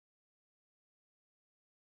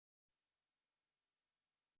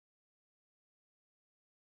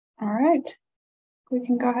All right, we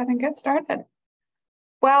can go ahead and get started.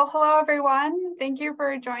 Well, hello everyone. Thank you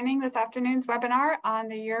for joining this afternoon's webinar on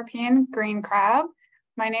the European green crab.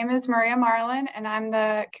 My name is Maria Marlin and I'm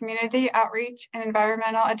the Community Outreach and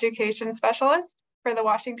Environmental Education Specialist for the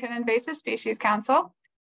Washington Invasive Species Council.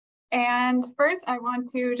 And first I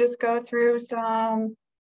want to just go through some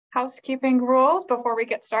housekeeping rules before we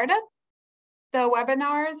get started. The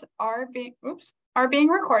webinars are being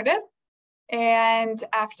recorded. And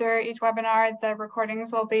after each webinar, the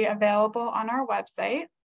recordings will be available on our website.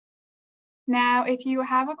 Now, if you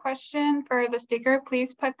have a question for the speaker,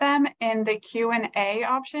 please put them in the Q&A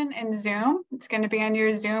option in Zoom. It's going to be on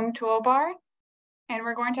your Zoom toolbar. And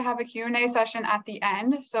we're going to have a Q&A session at the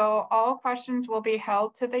end. So all questions will be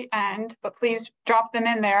held to the end, but please drop them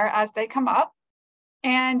in there as they come up.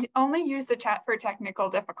 And only use the chat for technical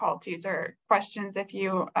difficulties or questions if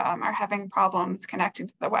you are having problems connecting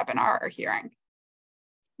to the webinar or hearing.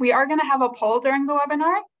 We are going to have a poll during the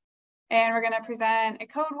webinar, and we're going to present a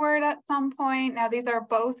code word at some point. Now, these are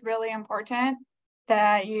both really important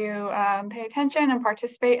that you pay attention and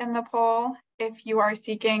participate in the poll if you are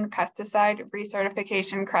seeking pesticide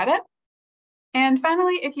recertification credit. And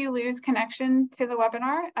finally, if you lose connection to the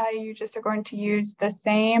webinar, you just are going to use the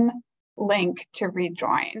same link to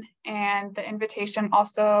rejoin. And the invitation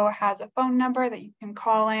also has a phone number that you can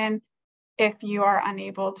call in if you are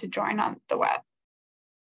unable to join on the web.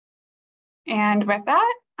 And with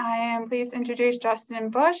that, I am pleased to introduce Justin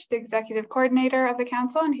Bush, the Executive Coordinator of the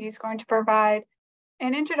Council, and he's going to provide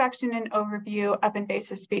an introduction and overview of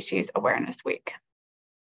Invasive Species Awareness Week.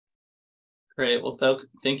 Great. Well,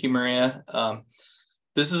 thank you, Maria.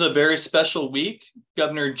 This is a very special week.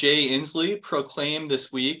 Governor Jay Inslee proclaimed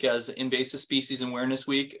this week as Invasive Species Awareness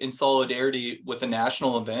Week in solidarity with a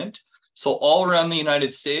national event. So all around the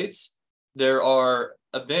United States, there are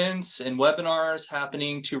events and webinars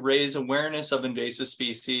happening to raise awareness of invasive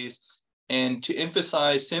species and to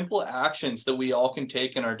emphasize simple actions that we all can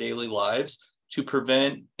take in our daily lives to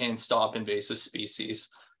prevent and stop invasive species.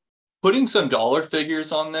 Putting some dollar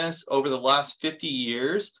figures on this, over the last 50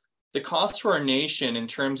 years, the cost to our nation in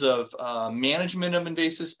terms of management of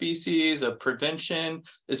invasive species, of prevention,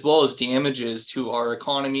 as well as damages to our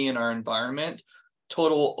economy and our environment,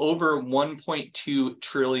 total over $1.2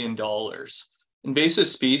 trillion. Invasive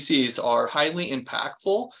species are highly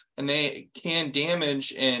impactful and they can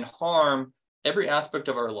damage and harm every aspect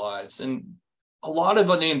of our lives. And a lot of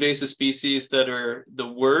the invasive species that are the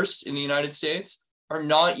worst in the United States are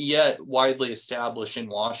not yet widely established in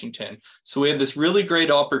Washington. So we have this really great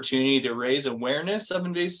opportunity to raise awareness of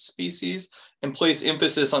invasive species and place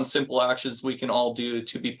emphasis on simple actions we can all do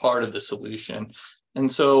to be part of the solution. And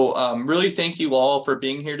so really thank you all for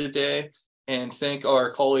being here today, and thank our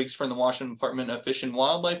colleagues from the Washington Department of Fish and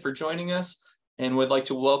Wildlife for joining us, and would like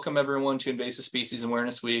to welcome everyone to Invasive Species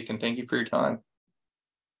Awareness Week, and thank you for your time.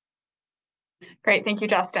 Great, thank you,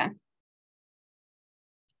 Justin.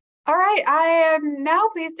 All right, I am now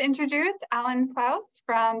pleased to introduce Alan Klaus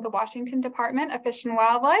from the Washington Department of Fish and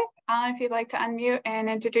Wildlife. Alan, if you'd like to unmute and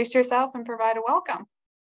introduce yourself and provide a welcome.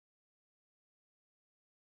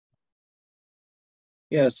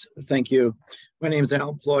 Yes, thank you. My name is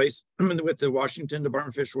Alan Ployce. I'm with the Washington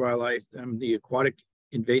Department of Fish and Wildlife. I'm the Aquatic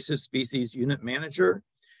Invasive Species Unit Manager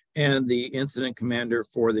and the Incident Commander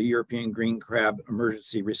for the European Green Crab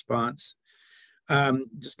Emergency Response.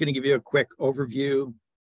 Just going to give you a quick overview.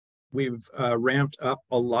 We've ramped up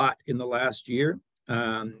a lot in the last year,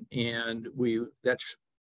 and that's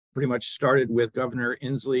pretty much started with Governor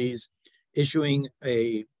Inslee's issuing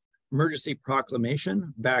a emergency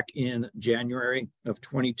proclamation back in January of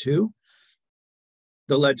 22.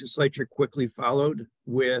 The legislature quickly followed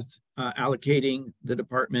with allocating the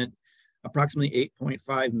department approximately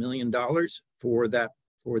 $8.5 million for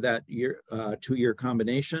that year, two-year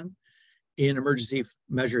combination in emergency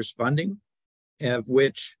measures funding, of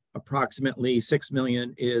which approximately $6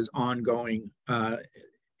 million is ongoing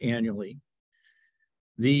annually.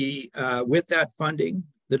 With that funding,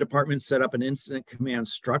 the department set up an incident command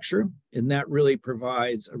structure, and that really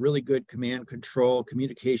provides a really good command control,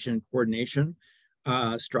 communication, and coordination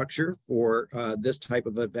structure for this type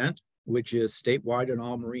of event, which is statewide in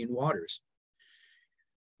all marine waters.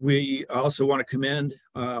 We also want to commend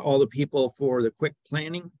all the people for the quick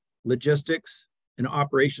planning, logistics, and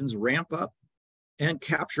operations ramp up and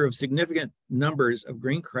capture of significant numbers of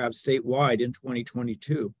green crabs statewide in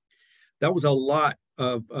 2022. That was a lot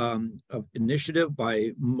of initiative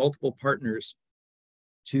by multiple partners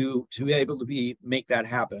to be able to make that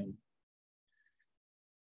happen.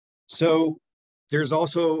 So there's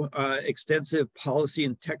also extensive policy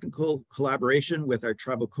and technical collaboration with our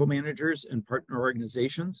tribal co-managers and partner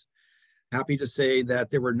organizations. Happy to say that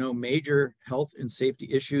there were no major health and safety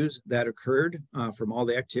issues that occurred from all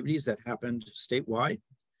the activities that happened statewide.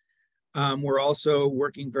 We're also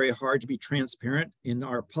working very hard to be transparent in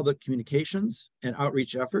our public communications and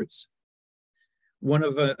outreach efforts. One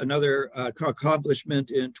of another accomplishment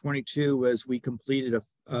in 22 was we completed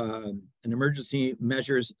an emergency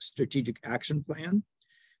measures strategic action plan.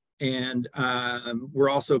 And we're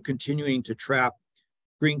also continuing to trap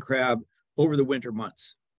green crab over the winter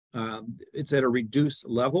months. It's at a reduced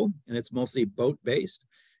level and it's mostly boat-based,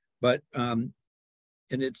 but and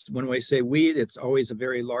it's, when we say we, it's always a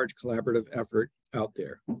very large collaborative effort out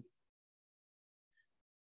there.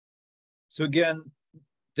 So again,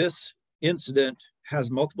 this incident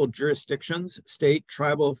has multiple jurisdictions: state,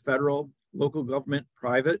 tribal, federal, local government,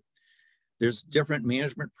 private. There's different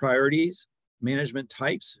management priorities, management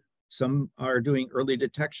types. Some are doing early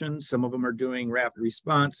detection, some of them are doing rapid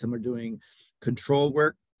response, some are doing control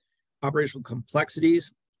work. Operational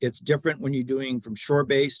complexities, it's different when you're doing from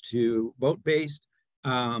shore-based to boat-based,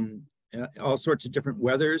 all sorts of different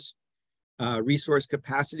weathers, resource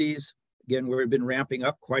capacities. Again, we've been ramping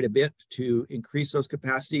up quite a bit to increase those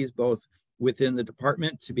capacities, both within the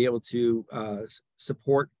department to be able to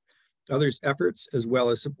support others' efforts, as well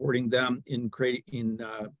as supporting them in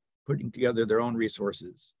putting together their own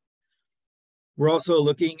resources. We're also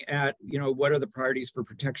looking at, what are the priorities for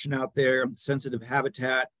protection out there, sensitive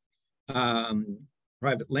habitat,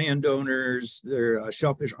 private landowners, their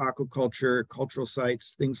shellfish aquaculture, cultural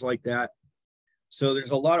sites, things like that. So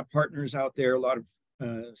there's a lot of partners out there, a lot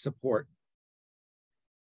of support.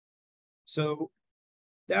 So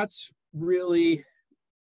that's really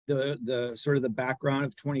the sort of the background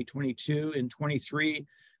of 2022. In 23,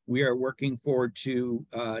 we are working forward to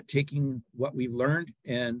taking what we've learned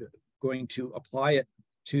and going to apply it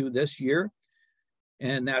to this year.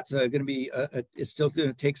 And that's going to be, it's still going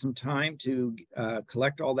to take some time to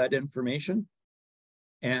collect all that information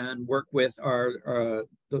and work with the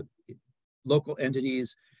local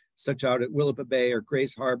entities, such out at Willapa Bay or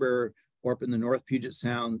Grace Harbor or up in the North Puget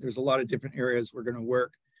Sound. There's a lot of different areas we're going to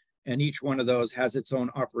work, and each one of those has its own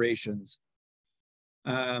operations.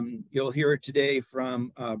 You'll hear today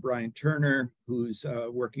from Brian Turner, who's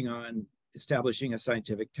working on establishing a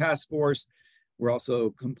scientific task force. We're also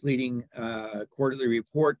completing a quarterly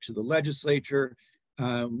report to the legislature.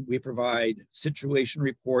 We provide situation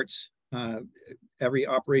reports every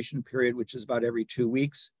operation period, which is about every 2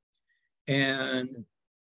 weeks. And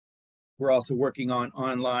we're also working on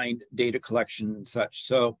online data collection and such.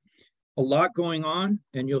 So a lot going on,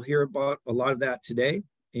 and you'll hear about a lot of that today,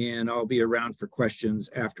 and I'll be around for questions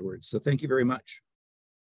afterwards. So thank you very much.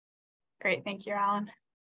 Great, thank you, Alan.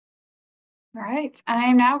 All right,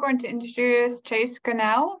 I'm now going to introduce Chase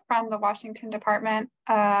Gunnell from the Washington Department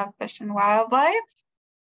of Fish and Wildlife.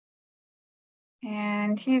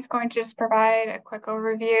 And he's going to just provide a quick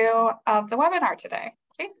overview of the webinar today.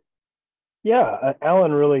 Chase? Yeah,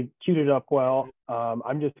 Alan really queued it up well.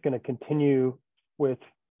 I'm just going to continue with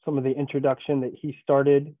some of the introduction that he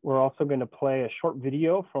started. We're also going to play a short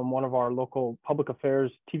video from one of our local public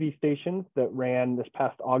affairs TV stations that ran this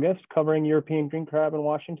past August covering European green crab in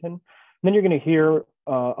Washington. And then you're going to hear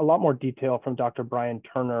a lot more detail from Dr. Brian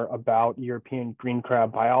Turner about European green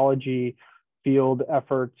crab biology, field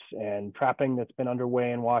efforts, and trapping that's been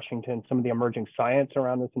underway in Washington, some of the emerging science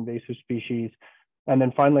around this invasive species. And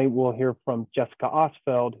then finally, we'll hear from Jessica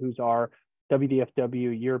Osfeld, who's our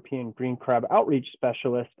WDFW European Green Crab Outreach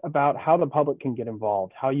Specialist, about how the public can get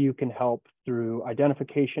involved, how you can help through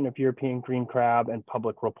identification of European green crab and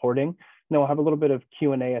public reporting. And then we'll have a little bit of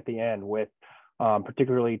Q&A at the end with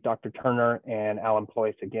particularly Dr. Turner and Alan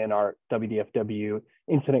Ployce, again, our WDFW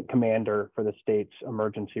Incident Commander for the state's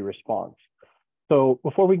emergency response. So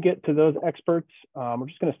before we get to those experts, we're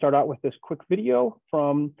just going to start out with this quick video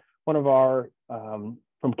from one of our, from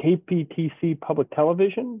KPTC Public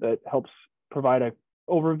Television that helps provide an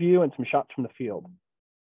overview and some shots from the field.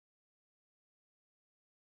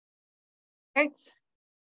 Great.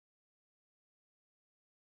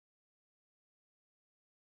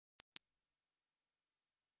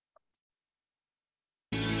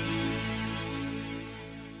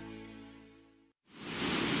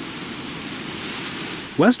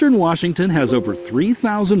 Western Washington has over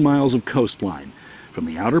 3,000 miles of coastline, from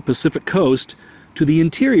the outer Pacific coast to the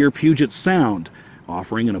interior Puget Sound,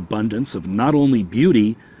 offering an abundance of not only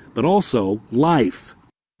beauty, but also life.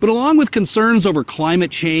 But along with concerns over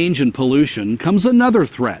climate change and pollution comes another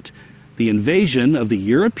threat, the invasion of the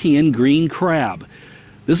European green crab.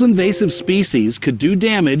 This invasive species could do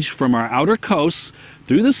damage from our outer coasts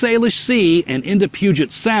through the Salish Sea and into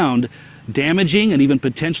Puget Sound, damaging and even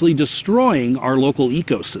potentially destroying our local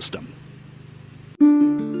ecosystem.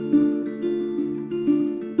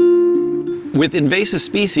 With invasive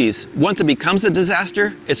species, once it becomes a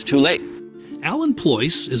disaster, it's too late. Alan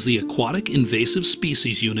Ployce is the Aquatic Invasive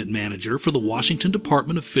Species Unit Manager for the Washington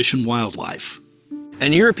Department of Fish and Wildlife.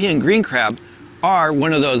 And European green crab are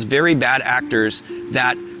one of those very bad actors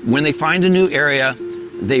that when they find a new area,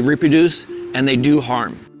 they reproduce and they do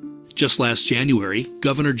harm. Just last January,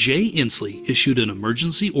 Governor Jay Inslee issued an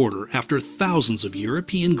emergency order after thousands of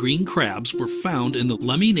European green crabs were found in the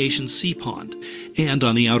Lummi Nation Sea Pond and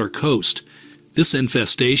on the outer coast. This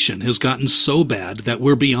infestation has gotten so bad that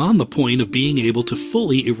we're beyond the point of being able to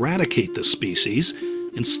fully eradicate this species.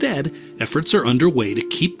 Instead, efforts are underway to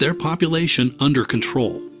keep their population under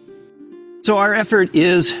control. So our effort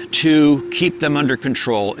is to keep them under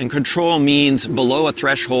control, and control means below a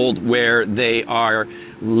threshold where they are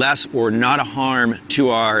less or not a harm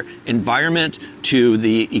to our environment, to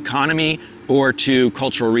the economy, or to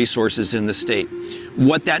cultural resources in the state.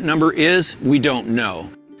 What that number is, we don't know.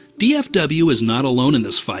 DFW is not alone in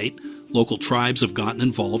this fight. Local tribes have gotten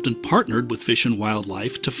involved and partnered with Fish and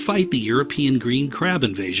Wildlife to fight the European green crab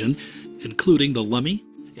invasion, including the Lummi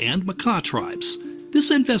and Makah tribes.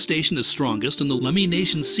 This infestation is strongest in the Lummi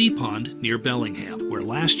Nation Sea Pond near Bellingham, where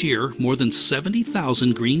last year more than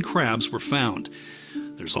 70,000 green crabs were found.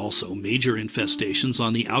 There's also major infestations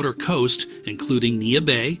on the outer coast, including Neah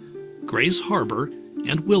Bay, Grays Harbor,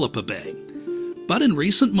 and Willapa Bay. But in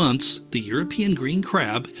recent months, the European green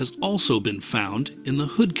crab has also been found in the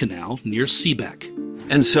Hood Canal near Seebeck.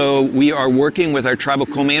 And so we are working with our tribal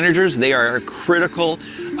co-managers. They are a critical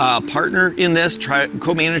partner in this,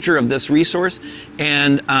 co-manager of this resource.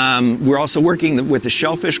 And we're also working with the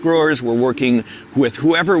shellfish growers. We're working with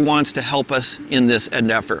whoever wants to help us in this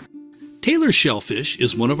endeavor. Taylor Shellfish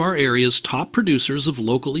is one of our area's top producers of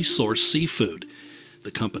locally sourced seafood.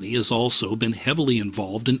 The company has also been heavily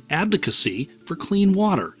involved in advocacy for clean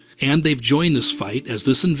water, and they've joined this fight as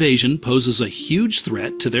this invasion poses a huge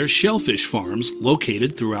threat to their shellfish farms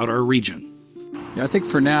located throughout our region. Yeah, I think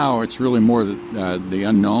for now it's really more the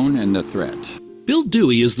unknown and the threat. Bill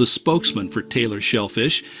Dewey is the spokesman for Taylor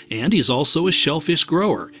Shellfish, and he's also a shellfish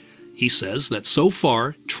grower. He says that so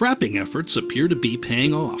far, trapping efforts appear to be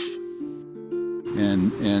paying off.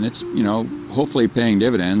 And it's, hopefully paying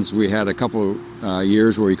dividends. We had a couple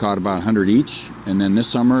years where we caught about 100 each, and then this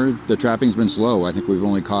summer the trapping's been slow. I think we've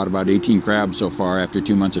only caught about 18 crabs so far after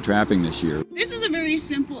 2 months of trapping this year. This is a very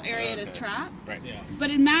simple area to trap, right? Yeah.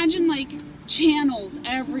 But imagine like channels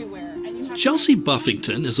everywhere. And you have Chelsea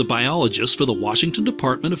Buffington is a biologist for the Washington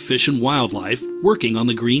Department of Fish and Wildlife working on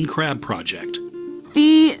the Green Crab Project.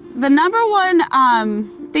 The number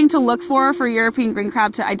one thing to look for European green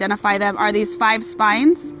crab to identify them are these 5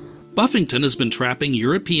 spines. Buffington has been trapping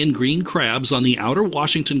European green crabs on the outer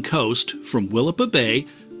Washington coast from Willapa Bay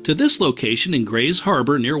to this location in Grays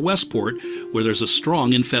Harbor near Westport, where there's a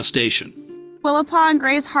strong infestation. Willapa and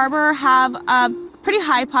Grays Harbor have pretty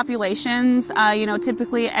high populations.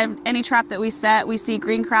 Typically any trap that we set, we see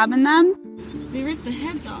green crab in them. They ripped the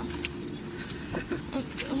heads off.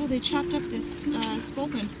 Oh, they chopped up this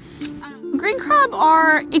sculpin. Green crab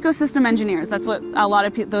are ecosystem engineers. That's what a lot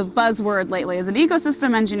of people, the buzzword lately is an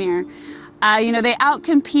ecosystem engineer. They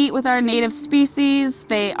outcompete with our native species.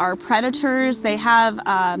 They are predators. They have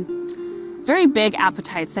very big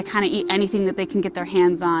appetites. They kind of eat anything that they can get their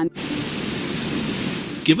hands on.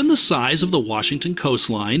 Given the size of the Washington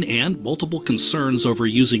coastline and multiple concerns over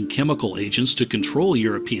using chemical agents to control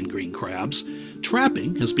European green crabs,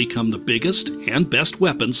 trapping has become the biggest and best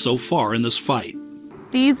weapon so far in this fight.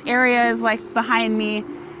 These areas like behind me,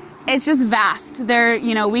 it's just vast.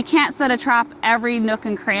 We can't set a trap every nook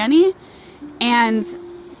and cranny, and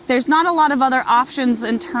there's not a lot of other options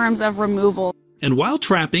in terms of removal. And while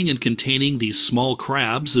trapping and containing these small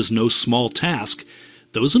crabs is no small task,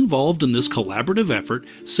 those involved in this collaborative effort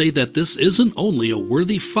say that this isn't only a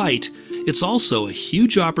worthy fight, it's also a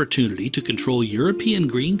huge opportunity to control European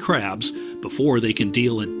green crabs before they can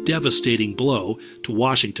deal a devastating blow to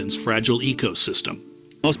Washington's fragile ecosystem.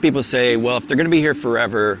 Most people say, well, if they're going to be here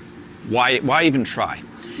forever, why even try?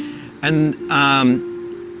 And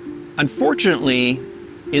unfortunately,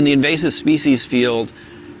 in the invasive species field,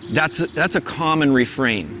 that's a common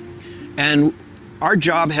refrain. And our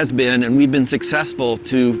job has been, and we've been successful,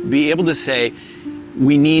 to be able to say,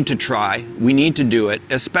 we need to try, we need to do it,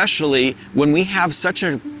 especially when we have such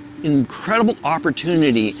an incredible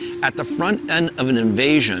opportunity at the front end of an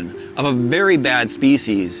invasion of a very bad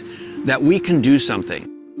species that we can do something.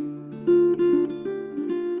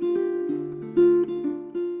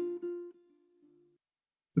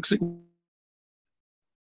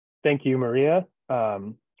 Thank you, Maria.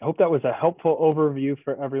 I hope that was a helpful overview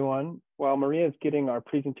for everyone. While Maria is getting our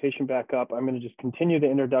presentation back up, I'm going to just continue the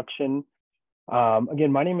introduction.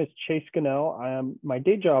 Again, my name is Chase Gunnell. My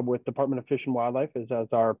day job with Department of Fish and Wildlife is as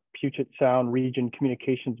our Puget Sound Region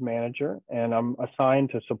Communications Manager, and I'm assigned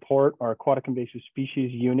to support our aquatic invasive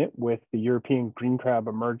species unit with the European green crab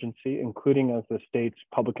emergency, including as the state's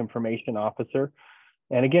public information officer.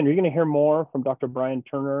 And again, you're going to hear more from Dr. Brian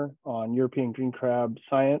Turner on European green crab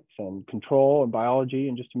science and control and biology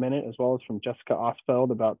in just a minute, as well as from Jessica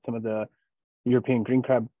Osfeld about some of the European green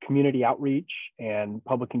crab community outreach and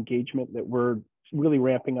public engagement that we're really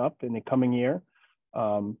ramping up in the coming year.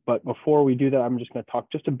 But before we do that, I'm just going to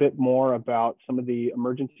talk just a bit more about some of the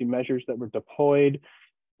emergency measures that were deployed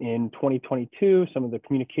in 2022, some of the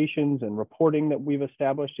communications and reporting that we've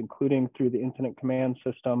established, including through the incident command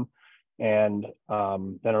system. And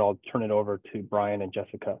then I'll turn it over to Brian and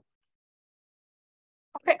Jessica.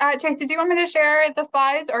 Okay, Chase, did you want me to share the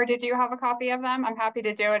slides or did you have a copy of them? I'm happy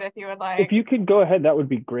to do it if you would like. If you could go ahead, that would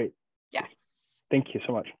be great. Yes. Thank you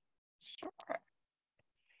so much. Sure.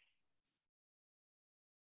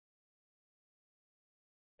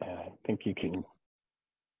 I think you can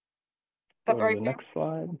That's go right. to the next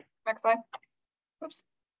slide. Next slide. Oops.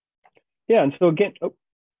 Yeah, and so again,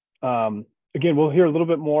 again, we'll hear a little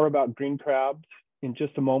bit more about green crabs in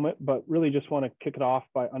just a moment, but really just want to kick it off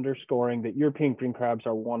by underscoring that European green crabs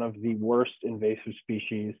are one of the worst invasive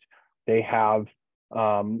species. They have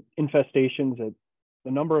infestations at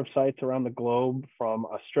a number of sites around the globe, from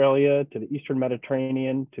Australia to the Eastern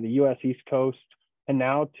Mediterranean to the US East Coast, and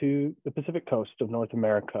now to the Pacific coast of North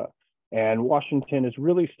America. And Washington is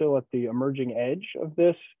really still at the emerging edge of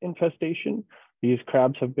this infestation. These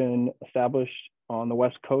crabs have been established on the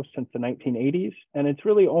West Coast since the 1980s, and it's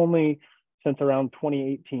really only since around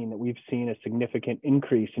 2018 that we've seen a significant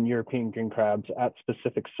increase in European green crabs at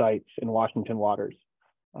specific sites in Washington waters.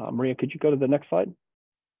 Maria, could you go to the next slide?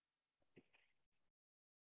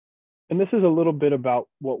 And this is a little bit about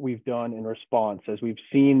what we've done in response, as we've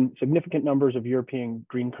seen significant numbers of European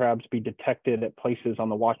green crabs be detected at places on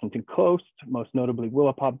the Washington coast, most notably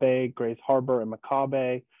Willapa Bay, Grays Harbor, and Macaw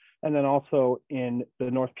Bay, and then also in the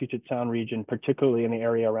North Puget Sound region, particularly in the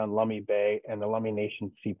area around Lummi Bay and the Lummi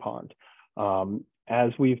Nation Sea Pond.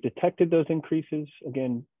 As we've detected those increases,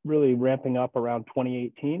 again, really ramping up around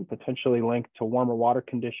 2018, potentially linked to warmer water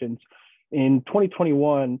conditions. In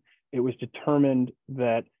 2021, it was determined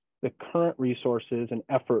that the current resources and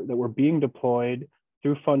effort that were being deployed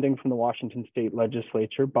through funding from the Washington State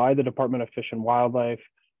Legislature by the Department of Fish and Wildlife,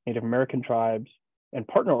 Native American tribes, and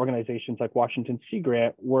partner organizations like Washington Sea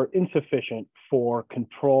Grant were insufficient for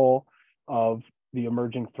control of the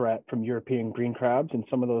emerging threat from European green crabs and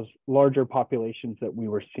some of those larger populations that we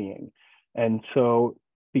were seeing. And so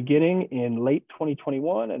beginning in late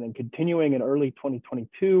 2021 and then continuing in early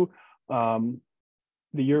 2022,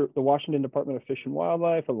 the Washington Department of Fish and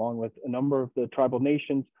Wildlife, along with a number of the tribal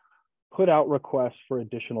nations, put out requests for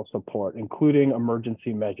additional support, including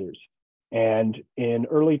emergency measures. And in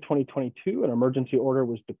early 2022, an emergency order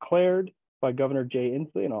was declared by Governor Jay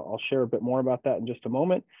Inslee, and I'll share a bit more about that in just a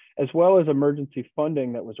moment, as well as emergency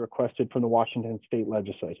funding that was requested from the Washington State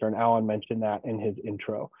Legislature, and Alan mentioned that in his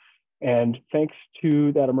intro. And thanks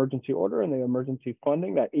to that emergency order and the emergency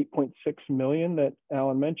funding, that $8.6 million that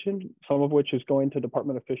Alan mentioned, some of which is going to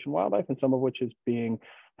Department of Fish and Wildlife and some of which is being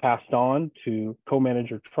passed on to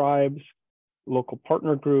co-manager tribes, local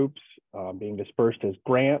partner groups, being dispersed as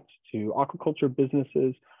grants to aquaculture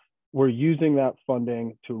businesses. We're using that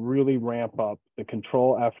funding to really ramp up the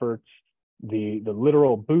control efforts, the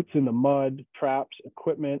literal boots in the mud, traps,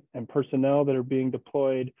 equipment, and personnel that are being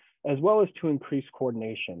deployed, as well as to increase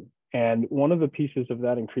coordination. And one of the pieces of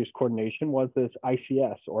that increased coordination was this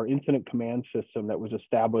ICS, or Incident Command System, that was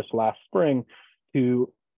established last spring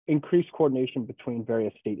to increase coordination between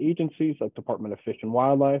various state agencies like Department of Fish and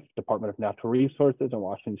Wildlife, Department of Natural Resources, and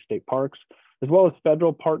Washington State Parks, as well as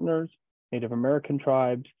federal partners, Native American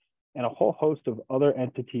tribes, and a whole host of other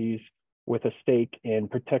entities with a stake in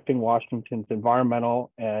protecting Washington's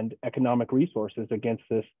environmental and economic resources against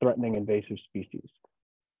this threatening invasive species.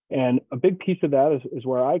 And a big piece of that is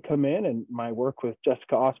where I come in, and my work with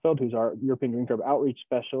Jessica Osfeld, who's our European Green Crab Outreach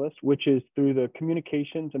Specialist, which is through the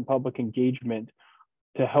communications and public engagement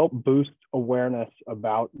to help boost awareness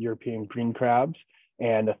about European green crabs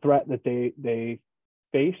and the threat that they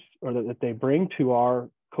face, or that they bring to our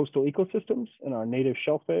coastal ecosystems and our native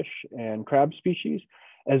shellfish and crab species,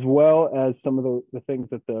 as well as some of the things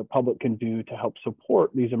that the public can do to help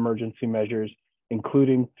support these emergency measures,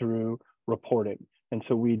 including through reporting. And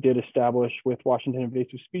so we did establish with Washington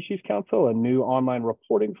Invasive Species Council a new online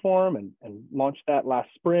reporting form and launched that last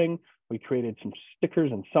spring. We created some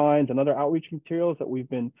stickers and signs and other outreach materials that we've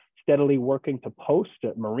been steadily working to post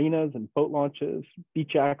at marinas and boat launches,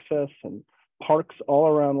 beach access and parks all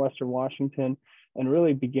around Western Washington, and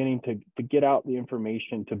really beginning to get out the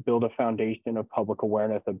information to build a foundation of public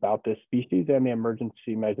awareness about this species and the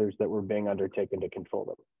emergency measures that were being undertaken to control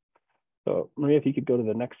them. So Maria, if you could go to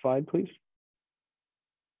the next slide, please.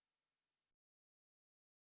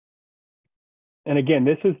 And again,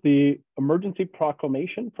 this is the emergency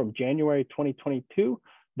proclamation from January 2022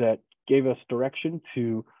 that gave us direction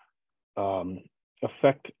to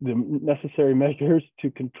affect the necessary measures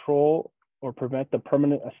to control or prevent the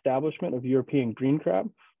permanent establishment of European green crab.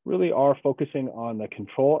 Really are focusing on the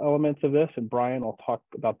control elements of this, and Brian will talk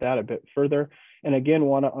about that a bit further. And again,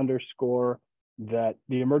 want to underscore that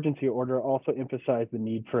the emergency order also emphasized the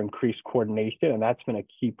need for increased coordination, and that's been a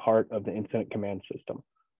key part of the incident command system.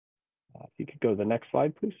 If you could go to the next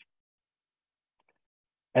slide, please.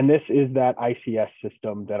 And this is that ICS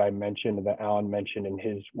system that I mentioned, that Alan mentioned in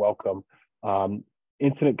his welcome.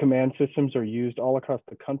 Incident command systems are used all across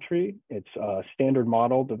the country. It's a standard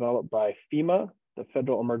model developed by FEMA, the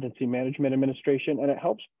Federal Emergency Management Administration, and it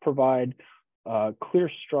helps provide clear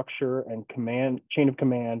structure and chain of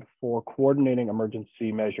command for coordinating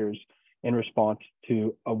emergency measures in response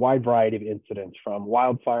to a wide variety of incidents, from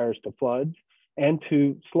wildfires to floods, and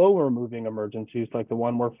to slower moving emergencies like the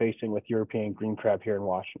one we're facing with European green crab here in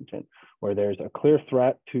Washington, where there's a clear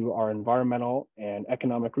threat to our environmental and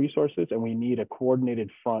economic resources, and we need a coordinated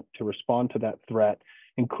front to respond to that threat,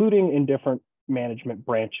 including in different management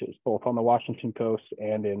branches, both on the Washington coast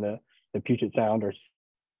and in the Puget Sound or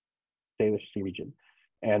Salish Sea region.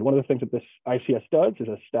 And one of the things that this ICS does is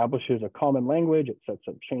establishes a common language. It sets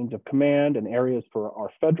up chains of command and areas for our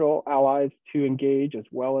federal allies to engage, as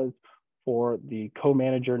well as for the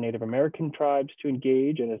co-manager Native American tribes to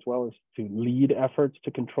engage, and as well as to lead efforts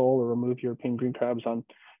to control or remove European green crabs on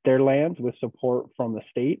their lands with support from the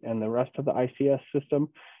state and the rest of the ICS system.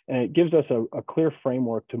 And it gives us a clear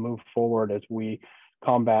framework to move forward as we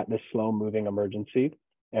combat this slow moving emergency.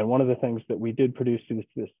 And one of the things that we did produce through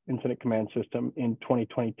this incident command system in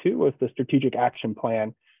 2022 was the strategic action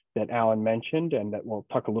plan that Alan mentioned, and that we'll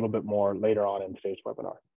talk a little bit more later on in today's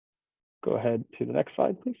webinar. Go ahead to the next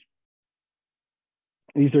slide, please.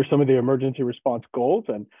 These are some of the emergency response goals,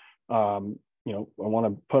 and I want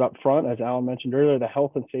to put up front, as Alan mentioned earlier, the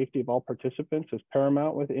health and safety of all participants is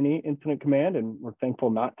paramount with any incident command, and we're thankful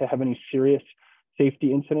not to have any serious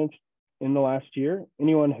safety incidents in the last year.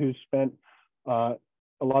 Anyone who's spent a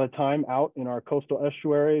lot of time out in our coastal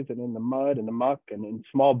estuaries and in the mud and the muck and in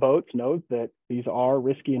small boats knows that these are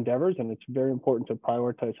risky endeavors, and it's very important to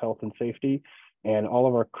prioritize health and safety. And all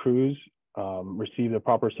of our crews receive the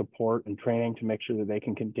proper support and training to make sure that they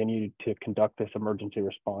can continue to conduct this emergency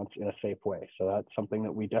response in a safe way. So that's something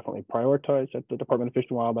that we definitely prioritize at the Department of Fish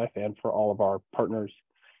and Wildlife and for all of our partners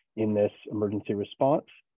in this emergency response.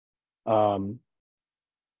 Go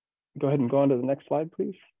ahead and go on to the next slide,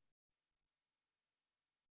 please.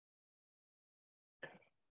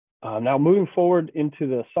 Now moving forward into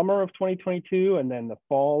the summer of 2022 and then the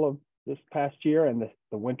fall of this past year and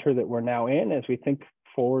the winter that we're now in, as we think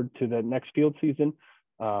forward to the next field season,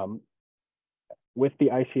 with the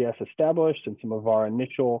ICS established and some of our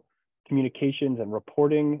initial communications and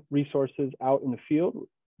reporting resources out in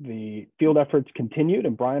the field efforts continued,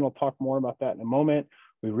 and Brian will talk more about that in a moment.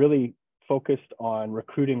 We really focused on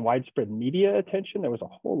recruiting widespread media attention. There was a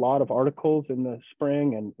whole lot of articles in the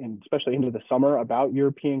spring and especially into the summer about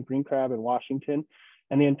European green crab in Washington.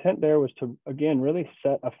 And the intent there was to, again, really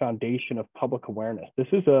set a foundation of public awareness. This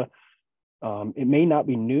is it may not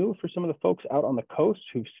be new for some of the folks out on the coast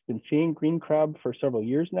who've been seeing green crab for several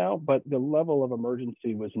years now, but the level of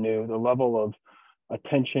emergency was new, the level of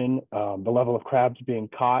attention, the level of crabs being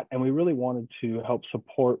caught, and we really wanted to help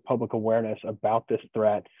support public awareness about this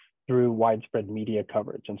threat through widespread media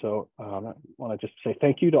coverage. And so I want to just say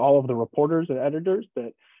thank you to all of the reporters and editors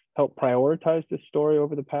that helped prioritize this story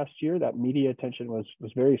over the past year. That media attention was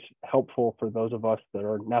very helpful for those of us that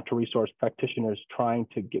are natural resource practitioners trying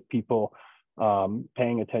to get people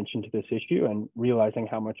paying attention to this issue and realizing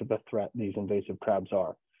how much of a threat these invasive crabs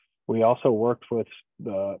are. We also worked with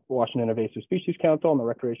the Washington Invasive Species Council and the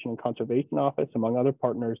Recreation and Conservation Office, among other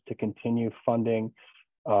partners, to continue funding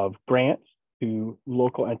of grants to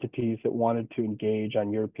local entities that wanted to engage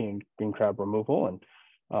on European green crab removal. And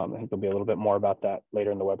I think there'll be a little bit more about that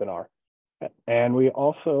later in the webinar. And we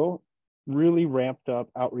also really ramped up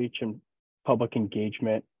outreach and public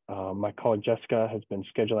engagement. My colleague Jessica has been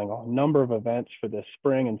scheduling a number of events for this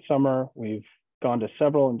spring and summer. We've gone to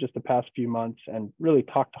several in just the past few months and really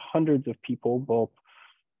talked to hundreds of people, both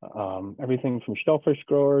everything from shellfish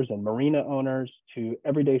growers and marina owners to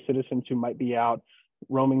everyday citizens who might be out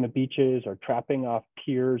roaming the beaches or trapping off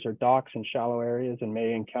piers or docks in shallow areas and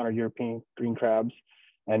may encounter European green crabs.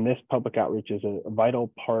 And this public outreach is a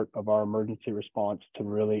vital part of our emergency response to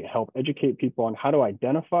really help educate people on how to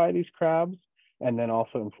identify these crabs and then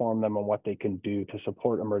also inform them on what they can do to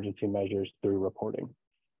support emergency measures through reporting.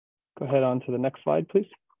 Go ahead on to the next slide, please.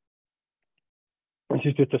 This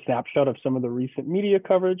is just a snapshot of some of the recent media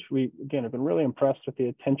coverage. We, again, have been really impressed with the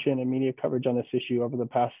attention and media coverage on this issue over the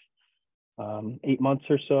past 8 months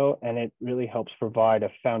or so, and it really helps provide a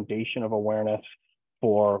foundation of awareness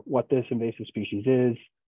for what this invasive species is,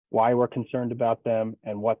 why we're concerned about them,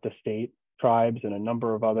 and what the state, tribes, and a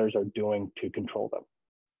number of others are doing to control them.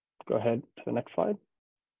 Go ahead to the next slide.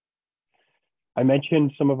 I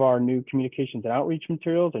mentioned some of our new communications and outreach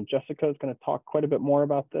materials, and Jessica is going to talk quite a bit more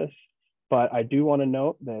about this. But I do want to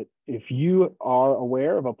note that if you are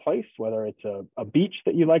aware of a place, whether it's a beach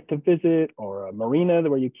that you like to visit or a marina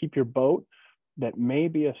where you keep your boat, that may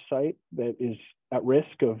be a site that is at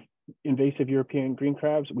risk of invasive European green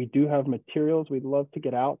crabs, we do have materials we'd love to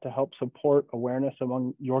get out to help support awareness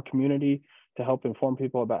among your community, to help inform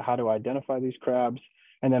people about how to identify these crabs,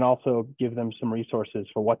 and then also give them some resources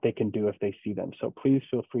for what they can do if they see them. So please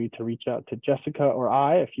feel free to reach out to Jessica or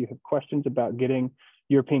I if you have questions about getting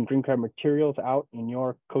European green crab materials out in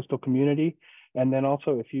your coastal community. And then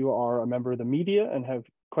also, if you are a member of the media and have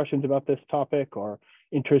questions about this topic or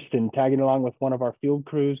interest in tagging along with one of our field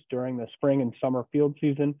crews during the spring and summer field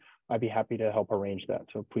season, I'd be happy to help arrange that.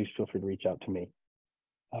 So please feel free to reach out to me.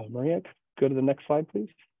 Maria, go to the next slide, please.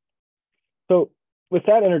 So with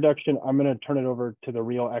that introduction, I'm going to turn it over to the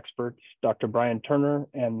real experts, Dr. Brian Turner,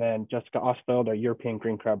 and then Jessica Ostfeld, our European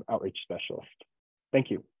green crab outreach specialist. Thank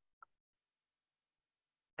you.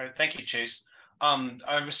 All right, thank you, Chase. I'm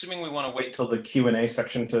assuming we want to wait till the Q&A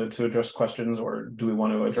section to address questions, or do we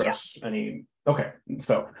want to address any? Okay,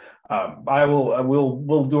 so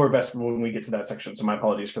we'll do our best when we get to that section. So my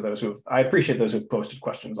apologies for those I appreciate those who've posted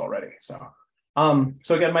questions already. So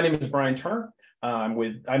again, my name is Brian Turner.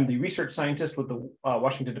 I'm the research scientist with the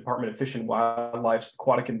Washington Department of Fish and Wildlife's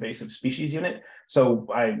Aquatic Invasive Species Unit. So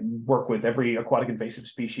I work with every aquatic invasive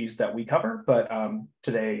species that we cover, but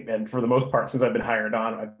today, and for the most part, since I've been hired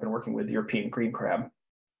on, I've been working with European green crab.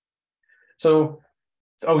 So,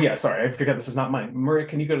 oh yeah, sorry, I forgot this is not mine. Maria,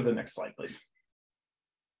 can you go to the next slide, please?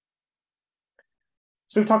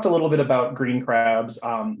 So we've talked a little bit about green crabs,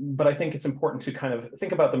 but I think it's important to kind of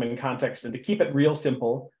think about them in context and to keep it real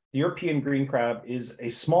simple. The European green crab is a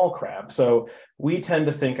small crab. So we tend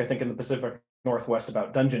to think, I think in the Pacific Northwest,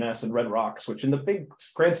 about Dungeness and red rocks, which in the big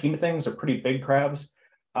grand scheme of things are pretty big crabs.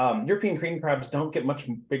 European green crabs don't get much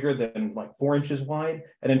bigger than like 4 inches wide.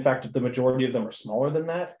 And in fact, the majority of them are smaller than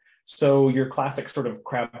that. So your classic sort of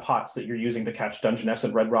crab pots that you're using to catch Dungeness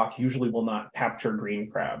and red rock usually will not capture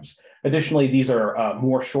green crabs. Additionally, these are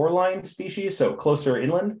more shoreline species, so closer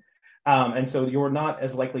inland. And so you're not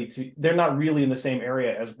as likely to, they're not really in the same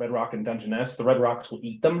area as red rock and Dungeness. The red rocks will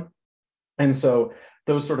eat them. And so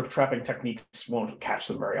those sort of trapping techniques won't catch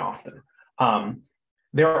them very often.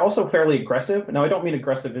 They're also fairly aggressive. Now, I don't mean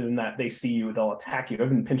aggressive in that they see you, they'll attack you. I've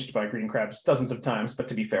been pinched by green crabs dozens of times, but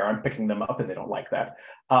to be fair, I'm picking them up and they don't like that.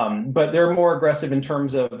 But they're more aggressive in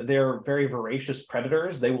terms of they're very voracious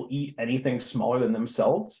predators. They will eat anything smaller than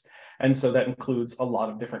themselves. And so that includes a lot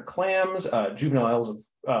of different clams, juveniles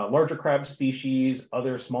of larger crab species,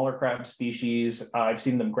 other smaller crab species. I've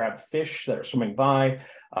seen them grab fish that are swimming by.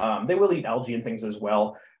 They will eat algae and things as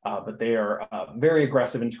well, but they are very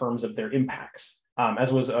aggressive in terms of their impacts.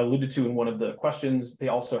 As was alluded to in one of the questions, they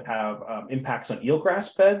also have impacts on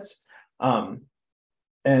eelgrass beds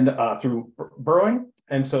and through burrowing.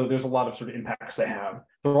 And so there's a lot of sort of impacts they have.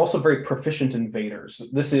 They're also very proficient invaders.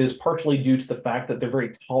 This is partially due to the fact that they're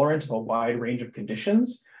very tolerant of a wide range of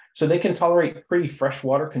conditions. So they can tolerate pretty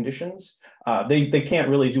freshwater conditions. They can't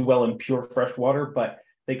really do well in pure freshwater, but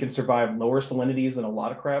they can survive lower salinities than a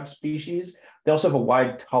lot of crab species. They also have a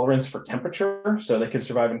wide tolerance for temperature, so they can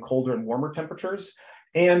survive in colder and warmer temperatures.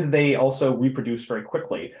 And they also reproduce very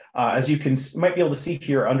quickly. As you might be able to see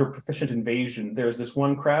here under proficient invasion, there's this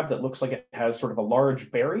one crab that looks like it has sort of a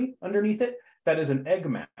large berry underneath it. That is an egg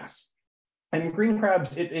mass. And green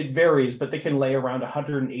crabs, it varies, but they can lay around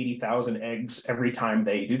 180,000 eggs every time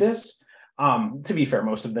they do this. To be fair,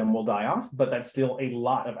 most of them will die off, but that's still a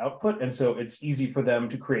lot of output. And so it's easy for them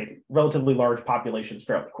to create relatively large populations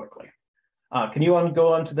fairly quickly. Can you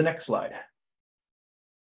go on to the next slide?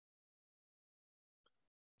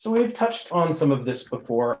 So we've touched on some of this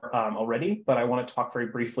before already, but I want to talk very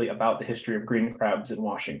briefly about the history of green crabs in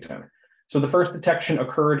Washington. So the first detection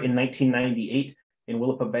occurred in 1998 in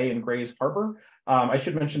Willapa Bay and Grays Harbor. I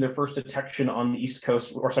should mention their first detection on the East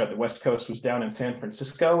Coast, or sorry, the West Coast, was down in San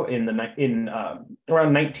Francisco around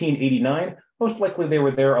 1989. Most likely they were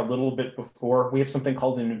there a little bit before. We have something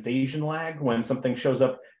called an invasion lag. When something shows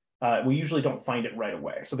up, we usually don't find it right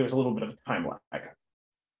away. So there's a little bit of a time lag.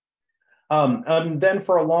 And then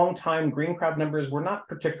for a long time, green crab numbers were not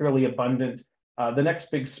particularly abundant. The next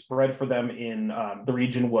big spread for them in the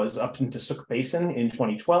region was up into Sook Basin in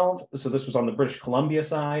 2012. So this was on the British Columbia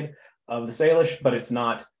side of the Salish, but it's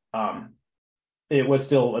not, it was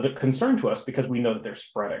still a concern to us because we know that they're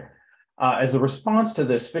spreading. As a response to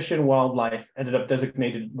this, Fish and Wildlife ended up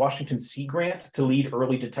designated Washington Sea Grant to lead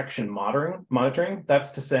early detection monitoring.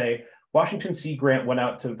 That's to say, Washington Sea Grant went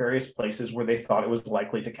out to various places where they thought it was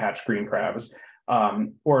likely to catch green crabs,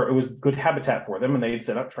 or it was good habitat for them, and they'd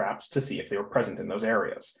set up traps to see if they were present in those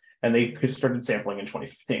areas. And they started sampling in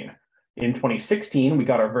 2015. In 2016, we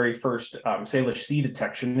got our very first Salish Sea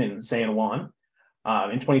detection in San Juan.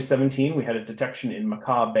 In 2017, we had a detection in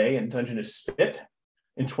Macaw Bay and Dungeness Spit.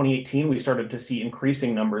 In 2018, we started to see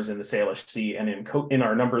increasing numbers in the Salish Sea and in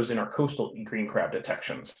our numbers in our coastal green crab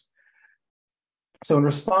detections. So in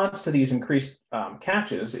response to these increased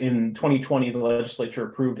catches, in 2020, the legislature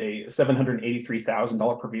approved a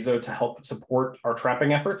 $783,000 proviso to help support our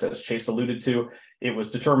trapping efforts. As Chase alluded to, it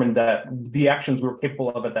was determined that the actions we were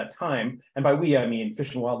capable of at that time, and by we, I mean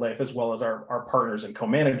Fish and Wildlife, as well as our partners and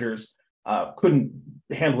co-managers, couldn't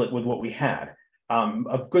handle it with what we had.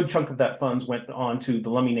 A good chunk of that funds went on to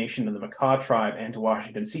the Lummi Nation and the Macaw tribe and to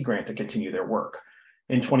Washington Sea Grant to continue their work.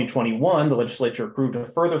 In 2021, the legislature approved a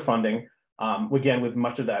further funding, again, with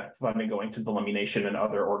much of that funding going to the Lummi Nation and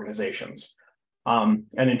other organizations. And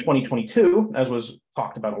in 2022, as was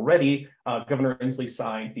talked about already, Governor Inslee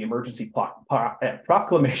signed the emergency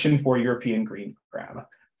proclamation for European green crab. All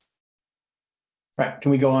right, can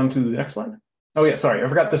we go on to the next slide? Oh yeah, sorry, I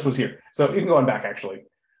forgot this was here. So you can go on back actually.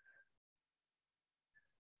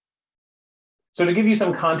 So to give you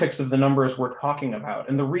some context of the numbers we're talking about,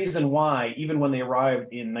 and the reason why, even when they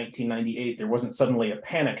arrived in 1998, there wasn't suddenly a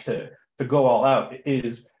panic to go all out,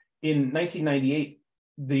 is in 1998,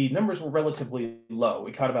 the numbers were relatively low.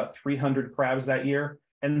 We caught about 300 crabs that year,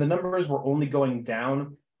 and the numbers were only going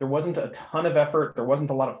down. There wasn't a ton of effort. There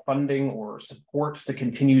wasn't a lot of funding or support to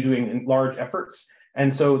continue doing large efforts.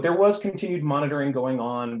 And so there was continued monitoring going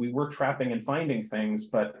on. We were trapping and finding things,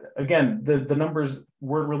 but again, the numbers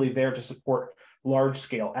weren't really there to support large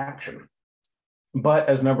scale action. But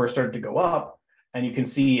as numbers started to go up, and you can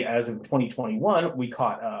see as of 2021, we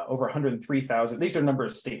caught over 103,000. These are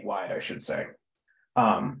numbers statewide, I should say.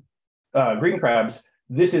 Green crabs,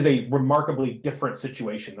 this is a remarkably different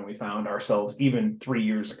situation than we found ourselves even 3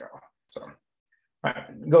 years ago. So, all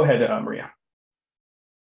right, go ahead, Maria.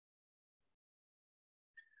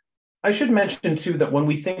 I should mention too that when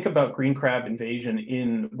we think about green crab invasion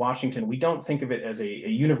in Washington, we don't think of it as a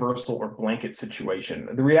universal or blanket situation.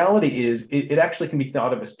 The reality is it actually can be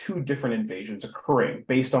thought of as two different invasions occurring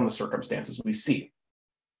based on the circumstances we see.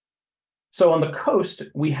 So on the coast,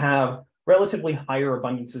 we have relatively higher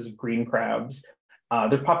abundances of green crabs.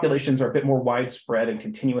 Their populations are a bit more widespread and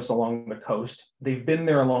continuous along the coast. They've been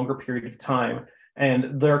there a longer period of time,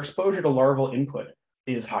 and their exposure to larval input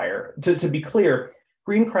is higher. To be clear,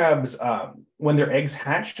 green crabs, when their eggs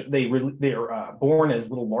hatch, they're born as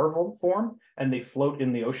little larval form, and they float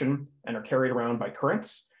in the ocean and are carried around by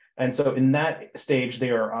currents. And so in that stage,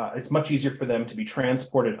 it's much easier for them to be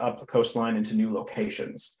transported up the coastline into new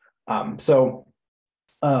locations. Out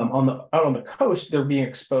on the coast, they're being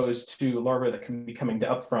exposed to larvae that can be coming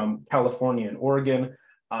up from California and Oregon,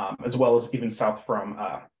 as well as even south from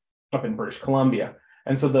up in British Columbia.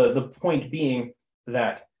 And so the point being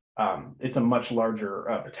that it's a much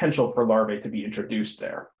larger potential for larvae to be introduced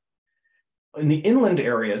there. In the inland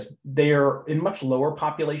areas, they're in much lower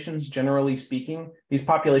populations, generally speaking. These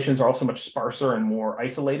populations are also much sparser and more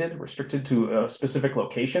isolated, restricted to a specific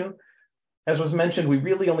location. As was mentioned, we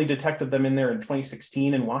really only detected them in there in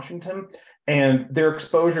 2016 in Washington, and their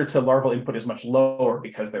exposure to larval input is much lower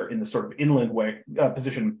because they're in the sort of inland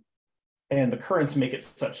position, and the currents make it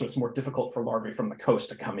such so it's more difficult for larvae from the coast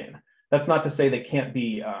to come in. That's not to say they can't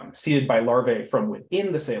be seeded by larvae from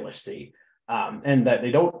within the Salish Sea, and that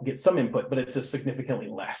they don't get some input, but it's significantly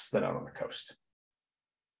less than out on the coast.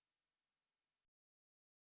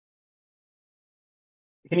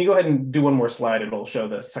 Can you go ahead and do one more slide? It'll show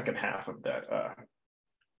the second half of that.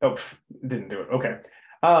 Oh, didn't do it. Okay.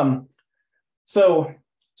 So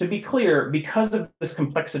To be clear, because of this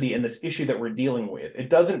complexity and this issue that we're dealing with, it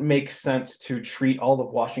doesn't make sense to treat all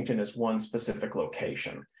of Washington as one specific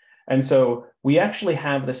location. And so we actually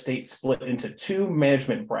have the state split into two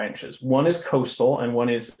management branches. One is coastal and one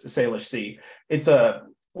is Salish Sea. It's a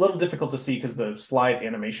little difficult to see because the slide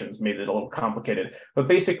animations made it a little complicated. But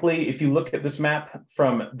basically, if you look at this map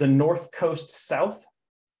from the north coast south,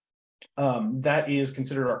 that is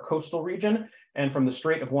considered our coastal region. And from the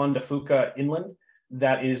Strait of Juan de Fuca inland,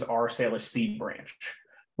 that is our Salish Sea branch.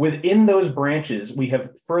 Within those branches, we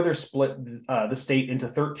have further split the state into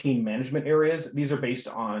 13 management areas. These are based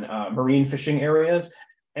on marine fishing areas.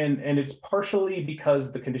 And it's partially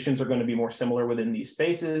because the conditions are going to be more similar within these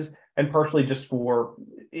spaces, and partially just for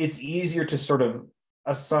it's easier to sort of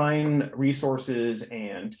assign resources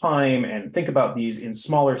and time and think about these in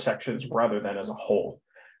smaller sections rather than as a whole.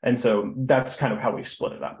 And so that's kind of how we've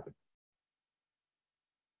split it up.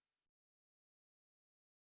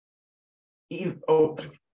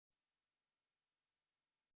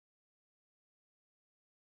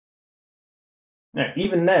 Now,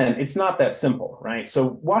 even then, it's not that simple, right?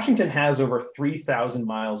 So Washington has over 3,000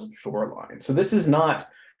 miles of shoreline. So this is not,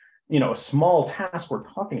 a small task we're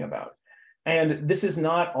talking about. And this is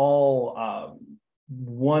not all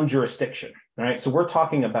one jurisdiction, right? So we're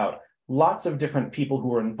talking about lots of different people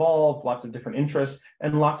who are involved, lots of different interests,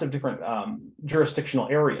 and lots of different jurisdictional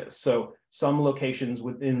areas. So some locations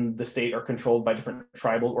within the state are controlled by different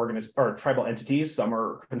tribal entities. Some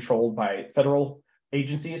are controlled by federal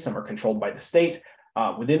agencies, some are controlled by the state.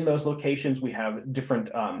 Within those locations, we have different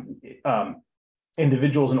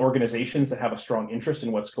individuals and organizations that have a strong interest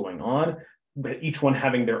in what's going on, but each one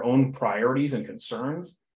having their own priorities and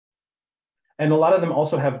concerns. And a lot of them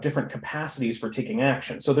also have different capacities for taking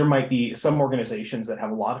action. So there might be some organizations that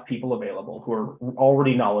have a lot of people available who are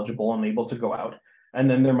already knowledgeable and able to go out. And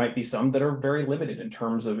then there might be some that are very limited in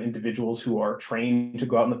terms of individuals who are trained to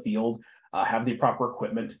go out in the field, have the proper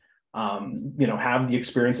equipment, have the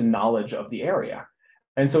experience and knowledge of the area.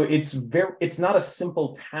 And so it's not a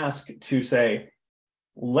simple task to say,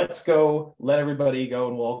 let's go, let everybody go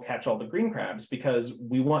and we'll catch all the green crabs, because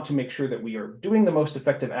we want to make sure that we are doing the most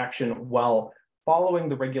effective action while following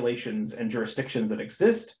the regulations and jurisdictions that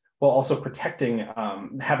exist, while also protecting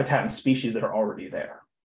habitat and species that are already there.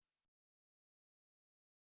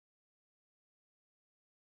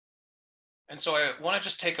 And so I want to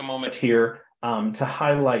just take a moment here to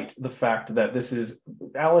highlight the fact that this is,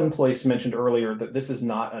 Alan Ployce mentioned earlier that this is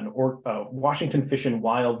not an Washington Fish and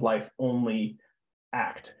Wildlife only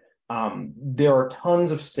act. There are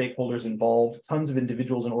tons of stakeholders involved, tons of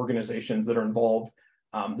individuals and organizations that are involved.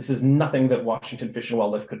 This is nothing that Washington Fish and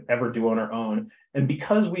Wildlife could ever do on our own. And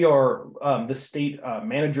because we are the state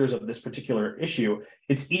managers of this particular issue,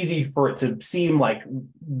 it's easy for it to seem like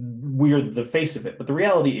we're the face of it. But the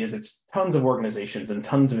reality is it's tons of organizations and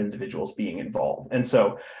tons of individuals being involved. And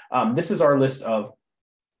so this is our list of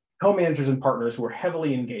co-managers and partners who are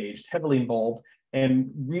heavily engaged, heavily involved,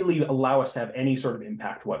 and really allow us to have any sort of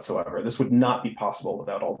impact whatsoever. This would not be possible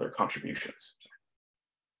without all their contributions.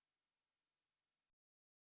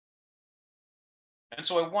 And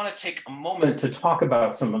so I want to take a moment to talk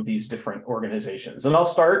about some of these different organizations. And I'll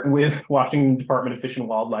start with Washington Department of Fish and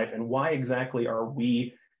Wildlife and why exactly are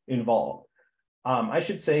we involved. I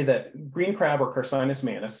should say that green crab, or Carcinus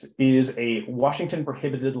manus, is a Washington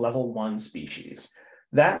prohibited level 1 species.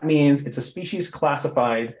 That means it's a species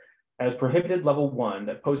classified as prohibited level 1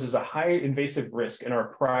 that poses a high invasive risk and are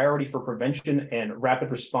a priority for prevention and rapid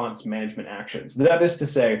response management actions. That is to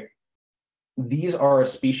say, these are a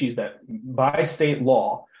species that by state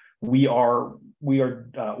law, we are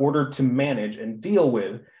ordered to manage and deal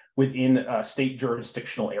with within state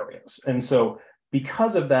jurisdictional areas. And so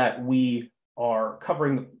because of that, we are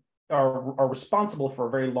responsible for a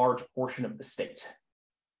very large portion of the state.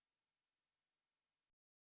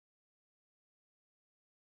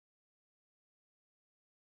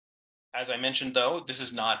 As I mentioned, though, this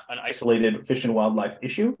is not an isolated fish and wildlife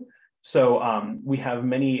issue. So we have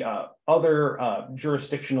many other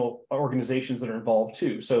jurisdictional organizations that are involved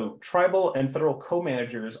too. So tribal and federal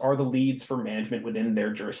co-managers are the leads for management within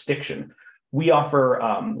their jurisdiction. We offer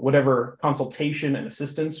whatever consultation and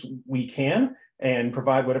assistance we can and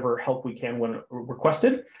provide whatever help we can when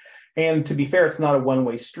requested. And to be fair, it's not a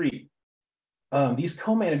one-way street. These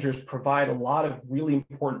co-managers provide a lot of really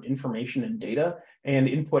important information and data and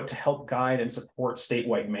input to help guide and support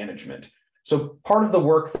statewide management. So part of the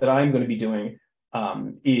work that I'm going to be doing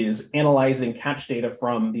is analyzing catch data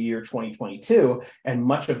from the year 2022, and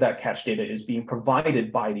much of that catch data is being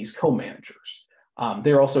provided by these co-managers.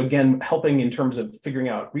 They're also, again, helping in terms of figuring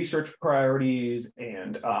out research priorities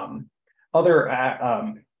and other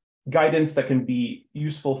guidance that can be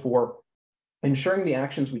useful for ensuring the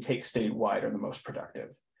actions we take statewide are the most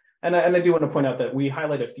productive. And I do want to point out that we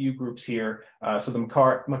highlight a few groups here. So the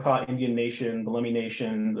Makah Indian Nation, the Lemhi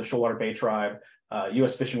Nation, the Shoalwater Bay Tribe,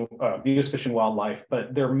 U.S. Fish and Wildlife,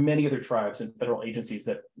 but there are many other tribes and federal agencies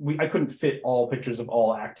that I couldn't fit all pictures of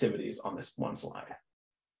all activities on this one slide.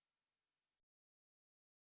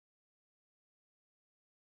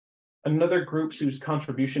 Another group whose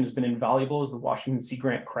contribution has been invaluable is the Washington Sea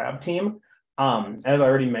Grant Crab Team. As I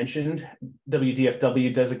already mentioned,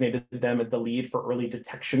 WDFW designated them as the lead for early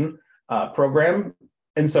detection program.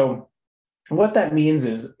 And so what that means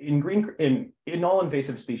is in all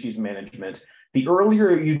invasive species management, the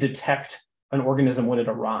earlier you detect an organism when it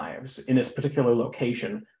arrives in its particular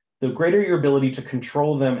location, the greater your ability to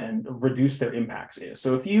control them and reduce their impacts is.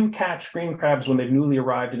 So if you catch green crabs when they've newly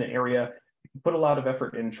arrived in an area, put a lot of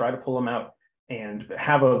effort in, try to pull them out, and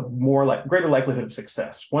have a greater likelihood of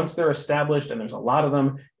success. Once they're established and there's a lot of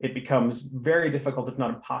them, it becomes very difficult, if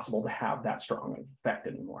not impossible, to have that strong of effect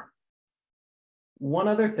anymore. One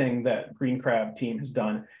other thing that Green Crab Team has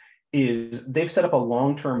done is they've set up a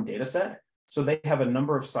long-term data set. So they have a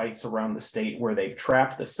number of sites around the state where they've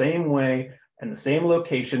trapped the same way and the same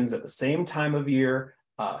locations at the same time of year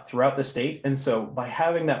throughout the state. And so by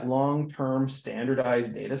having that long-term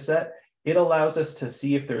standardized data set, it allows us to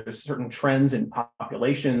see if there's certain trends in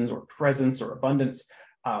populations or presence or abundance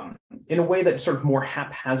in a way that sort of more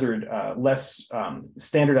haphazard, less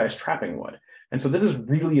standardized trapping would. And so this is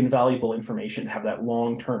really invaluable information to have that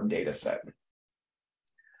long-term data set.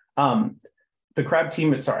 The crab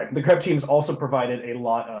team's also provided a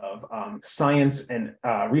lot of science and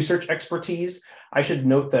research expertise. I should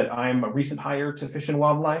note that I'm a recent hire to Fish and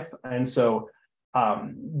Wildlife. And so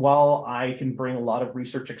while I can bring a lot of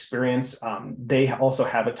research experience, they also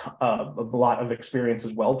have a lot of experience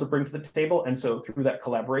as well to bring to the table. And so through that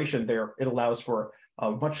collaboration there, it allows for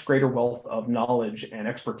a much greater wealth of knowledge and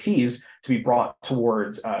expertise to be brought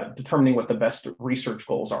towards determining what the best research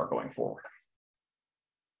goals are going forward.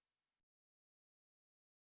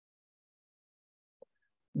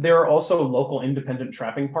 There are also local independent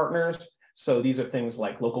trapping partners. So these are things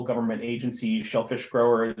like local government agencies, shellfish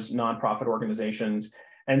growers, nonprofit organizations.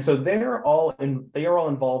 And so they are all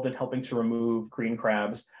involved in helping to remove green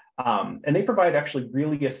crabs. And they provide actually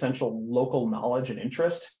really essential local knowledge and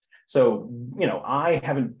interest. So, I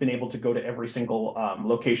haven't been able to go to every single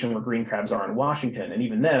location where green crabs are in Washington. And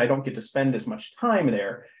even then, I don't get to spend as much time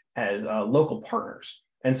there as local partners.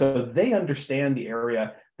 And so they understand the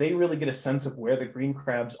area. They really get a sense of where the green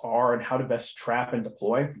crabs are and how to best trap and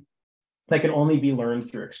deploy. That can only be learned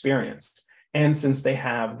through experience. And since they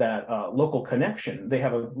have that local connection, they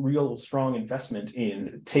have a real strong investment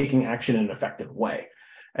in taking action in an effective way.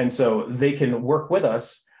 And so they can work with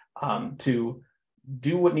us to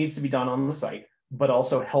do what needs to be done on the site, but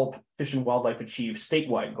also help Fish and Wildlife achieve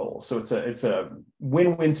statewide goals. So it's a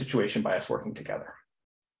win-win situation by us working together.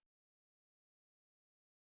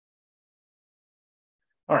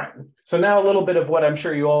 All right, so now a little bit of what I'm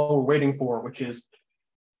sure you all were waiting for, which is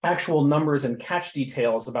actual numbers and catch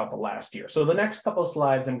details about the last year. So the next couple of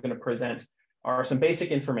slides I'm going to present are some basic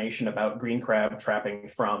information about green crab trapping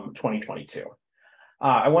from 2022.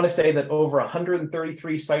 I want to say that over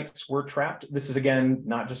 133 sites were trapped. This is, again,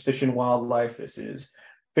 not just Fish and Wildlife. This is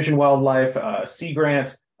Fish and Wildlife, Sea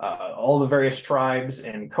Grant, all the various tribes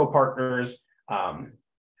and co-partners.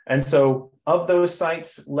 And so of those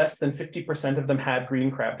sites, less than 50% of them had green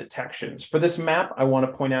crab detections. For this map, I want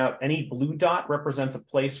to point out any blue dot represents a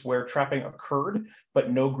place where trapping occurred, but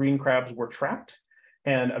no green crabs were trapped.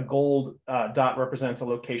 And a gold dot represents a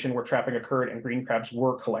location where trapping occurred and green crabs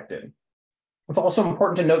were collected. It's also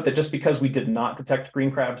important to note that just because we did not detect green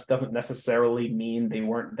crabs doesn't necessarily mean they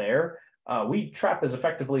weren't there. We trap as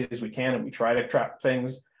effectively as we can and we try to trap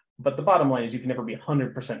things, but the bottom line is you can never be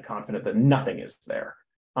 100% confident that nothing is there.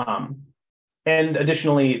 And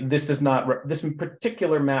additionally, this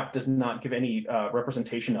particular map does not give any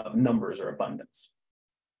representation of numbers or abundance.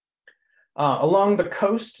 Along the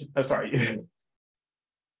coast,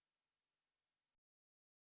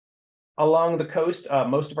 along the coast,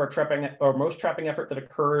 most trapping effort that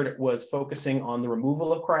occurred was focusing on the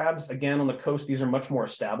removal of crabs. Again, on the coast, these are much more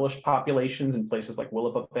established populations in places like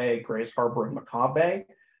Willapa Bay, Grays Harbor, and Makah Bay.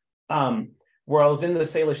 Whereas in the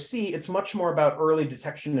Salish Sea, it's much more about early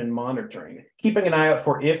detection and monitoring, keeping an eye out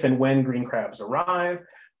for if and when green crabs arrive.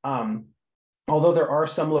 Although there are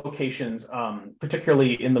some locations,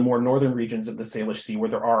 particularly in the more northern regions of the Salish Sea, where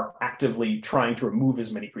there are actively trying to remove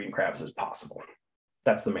as many green crabs as possible.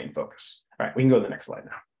 That's the main focus. All right, we can go to the next slide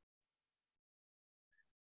now.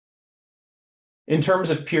 In terms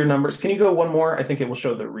of peer numbers, can you go one more? I think it will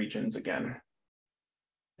show the regions again.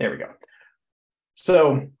 There we go.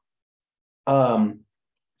 So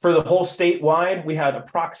for the whole statewide, we had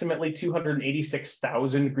approximately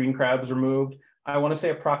 286,000 green crabs removed. I want to say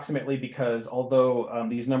approximately because although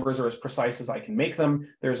these numbers are as precise as I can make them,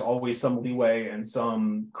 there's always some leeway and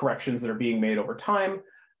some corrections that are being made over time.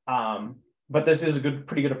 But this is a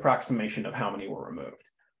pretty good approximation of how many were removed.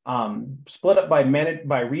 Split up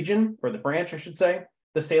by region, or the branch, I should say,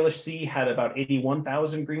 the Salish Sea had about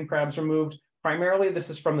 81,000 green crabs removed. Primarily, this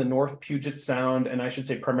is from the North Puget Sound, and I should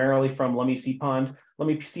say primarily from Lummi Sea Pond.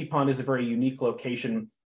 Lummi Sea Pond is a very unique location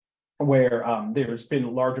where there's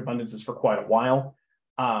been large abundances for quite a while.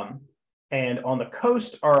 And on the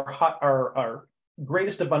coast, our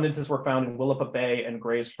greatest abundances were found in Willapa Bay and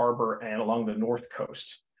Grays Harbor and along the north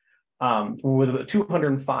coast, with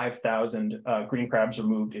 205,000 green crabs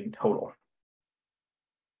removed in total.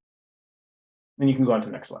 And you can go on to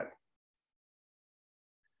the next slide.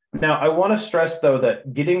 Now, I want to stress, though,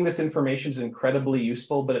 that getting this information is incredibly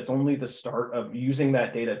useful, but it's only the start of using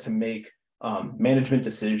that data to make management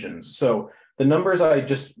decisions. So the numbers I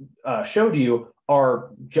just showed you are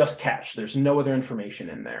just catch. There's no other information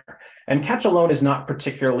in there. And catch alone is not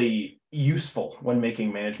particularly useful when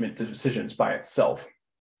making management decisions by itself.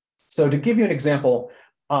 So to give you an example,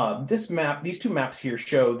 these two maps here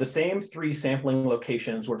show the same 3 sampling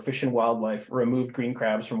locations where Fish and Wildlife removed green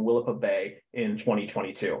crabs from Willapa Bay in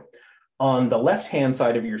 2022. On the left-hand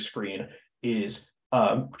side of your screen is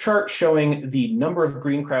a chart showing the number of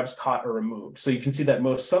green crabs caught or removed. So you can see that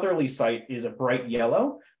most southerly site is a bright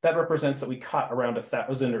yellow. That represents that we caught around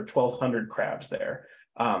 1,000 or 1,200 crabs there.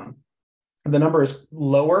 The number is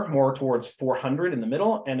lower, more towards 400 in the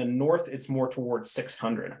middle, and in north, it's more towards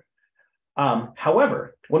 600.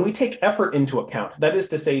 However, when we take effort into account, that is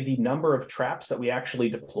to say the number of traps that we actually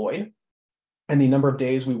deployed and the number of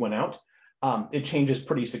days we went out, it changes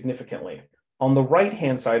pretty significantly. On the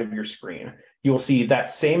right-hand side of your screen, you will see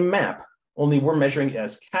that same map, only we're measuring it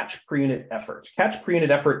as catch per unit effort. Catch per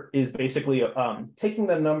unit effort is basically taking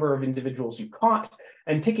the number of individuals you caught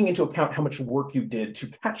and taking into account how much work you did to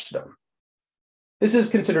catch them. This is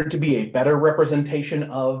considered to be a better representation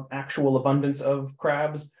of actual abundance of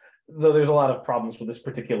crabs, though there's a lot of problems with this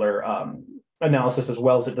particular analysis, as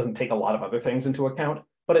well as it doesn't take a lot of other things into account,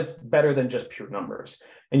 but it's better than just pure numbers.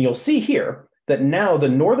 And you'll see here that now the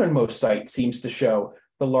northernmost site seems to show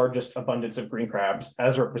the largest abundance of green crabs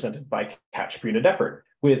as represented by catch per unit effort.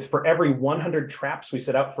 With for every 100 traps we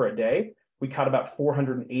set out for a day, we caught about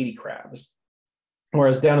 480 crabs.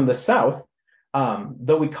 Whereas down in the south,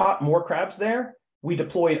 though we caught more crabs there, we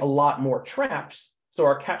deployed a lot more traps, so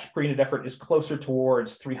our catch per unit effort is closer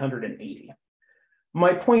towards 380.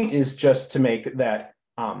 My point is just to make that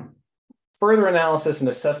further analysis and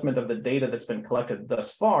assessment of the data that's been collected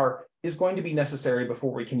thus far is going to be necessary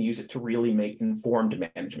before we can use it to really make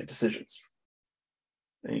informed management decisions.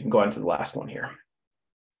 And you can go on to the last one here.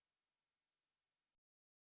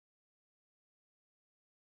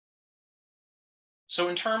 So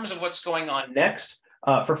in terms of what's going on next,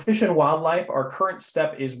 for Fish and Wildlife, our current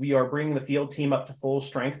step is we are bringing the field team up to full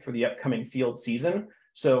strength for the upcoming field season.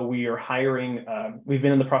 So we are hiring, we've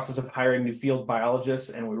been in the process of hiring new field biologists,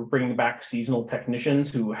 and we were bringing back seasonal technicians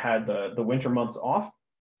who had the winter months off.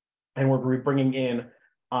 And we're bringing in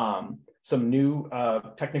some new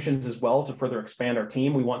technicians as well to further expand our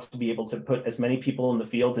team. We want to be able to put as many people in the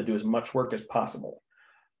field to do as much work as possible.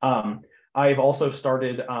 I've also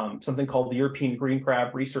started something called the European Green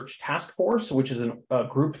Crab Research Task Force, which is a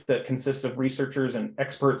group that consists of researchers and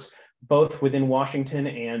experts both within Washington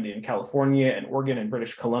and in California and Oregon and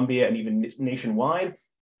British Columbia and even nationwide,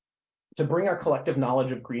 to bring our collective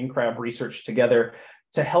knowledge of green crab research together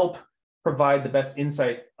to help provide the best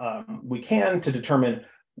insight we can to determine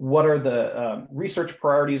what are the research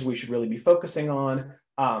priorities we should really be focusing on.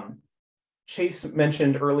 Chase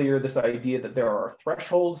mentioned earlier this idea that there are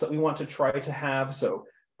thresholds that we want to try to have. So,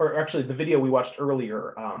 or actually the video we watched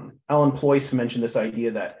earlier, Alan Ployce mentioned this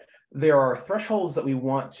idea that there are thresholds that we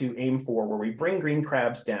want to aim for where we bring green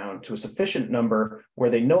crabs down to a sufficient number where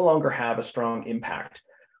they no longer have a strong impact,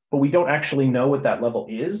 but we don't actually know what that level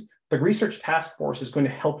is. The research task force is going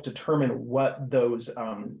to help determine what those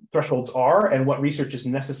thresholds are and what research is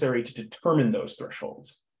necessary to determine those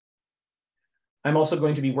thresholds. I'm also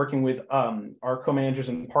going to be working with our co-managers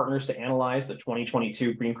and partners to analyze the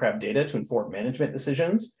 2022 green crab data to inform management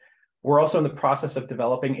decisions. We're also in the process of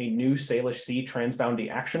developing a new Salish Sea transboundary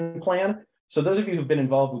action plan. So those of you who've been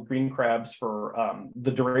involved with green crabs for the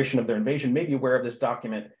duration of their invasion may be aware of this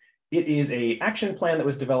document. It is an action plan that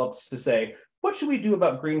was developed to say, what should we do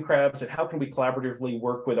about green crabs and how can we collaboratively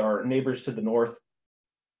work with our neighbors to the north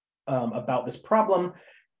about this problem?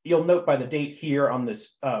 You'll note by the date here on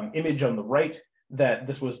this image on the right that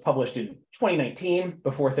this was published in 2019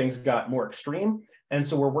 before things got more extreme. And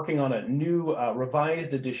so we're working on a new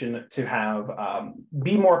revised edition to have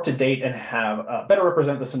be more up to date and have better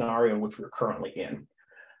represent the scenario in which we're currently in.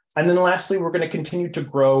 And then lastly, we're going to continue to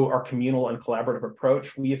grow our communal and collaborative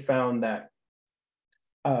approach. We have found that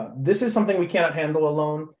this is something we cannot handle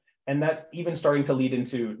alone. And that's even starting to lead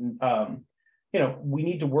into we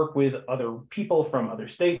need to work with other people from other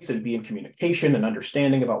states and be in communication and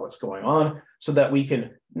understanding about what's going on so that we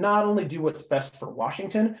can not only do what's best for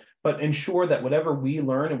Washington, but ensure that whatever we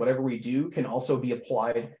learn and whatever we do can also be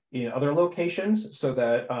applied in other locations so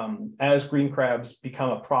that as green crabs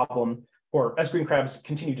become a problem or as green crabs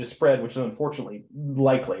continue to spread, which is unfortunately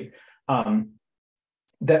likely,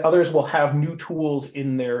 that others will have new tools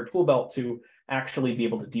in their tool belt to actually be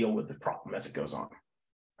able to deal with the problem as it goes on. All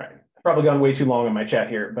right. Probably gone way too long on my chat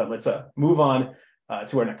here, but let's move on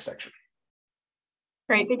to our next section.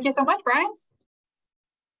 Great, thank you so much, Brian.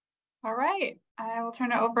 All right, I will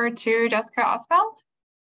turn it over to Jessica Ostfeld.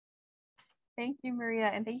 Thank you, Maria,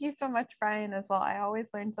 and thank you so much, Brian, as well. I always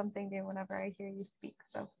learn something new whenever I hear you speak,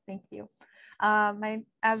 so thank you.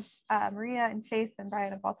 As Maria and Chase and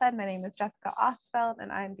Brian have all said, my name is Jessica Ostfeld,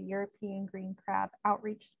 and I'm the European Green Crab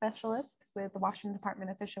Outreach Specialist with the Washington Department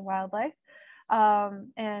of Fish and Wildlife.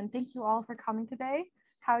 And thank you all for coming today.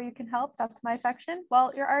 How you can help, that's my section.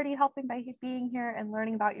 Well, you're already helping by being here and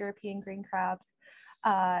learning about European green crabs.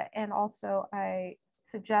 And also I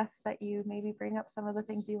suggest that you maybe bring up some of the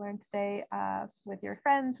things you learned today with your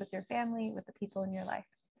friends, with your family, with the people in your life.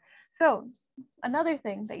 So another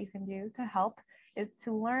thing that you can do to help is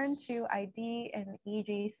to learn to ID an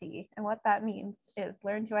EGC. And what that means is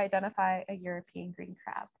learn to identify a European green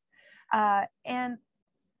crab. And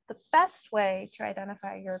the best way to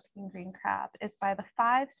identify a European green crab is by the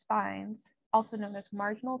 5 spines, also known as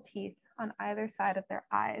marginal teeth, on either side of their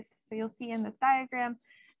eyes. So you'll see in this diagram,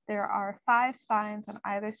 there are 5 spines on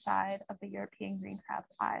either side of the European green crab's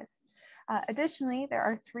eyes. Additionally, there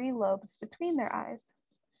are 3 lobes between their eyes.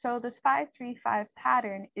 So this 5-3-5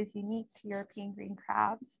 pattern is unique to European green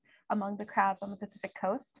crabs among the crabs on the Pacific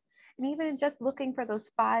coast. And even just looking for those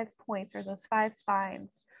 5 points or those 5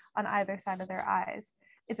 spines on either side of their eyes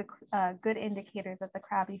is a good indicator that the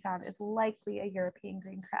crab you found is likely a European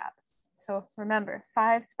green crab. So remember,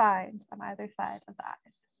 5 spines on either side of the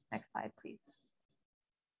eyes. Next slide, please.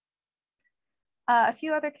 A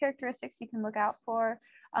few other characteristics you can look out for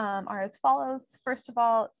are as follows. First of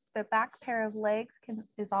all, the back pair of legs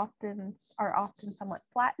are often somewhat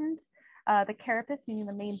flattened. The carapace, meaning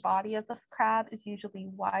the main body of the crab, is usually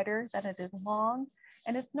wider than it is long,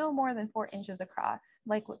 and it's no more than 4 inches across.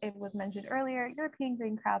 Like it was mentioned earlier, European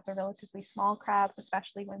green crabs are relatively small crabs,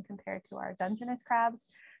 especially when compared to our Dungeness crabs.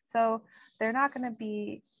 So they're not going to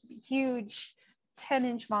be huge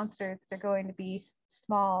 10-inch monsters. They're going to be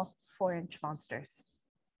small 4-inch monsters.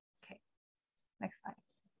 Okay, next slide.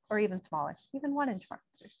 Or even smaller, even 1-inch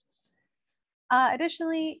monsters.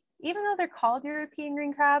 Additionally, even though they're called European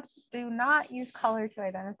green crabs, do not use color to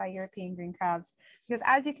identify European green crabs, because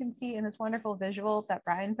as you can see in this wonderful visual that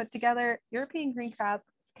Brian put together, European green crabs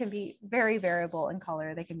can be very variable in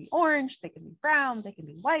color. They can be orange, they can be brown, they can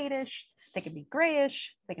be whitish, they can be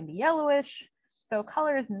grayish, they can be yellowish. So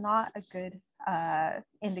color is not a good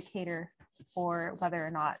indicator for whether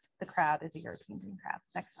or not the crab is a European green crab.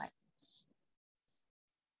 Next slide.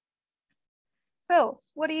 So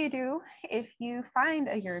what do you do if you find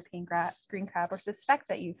a European green crab or suspect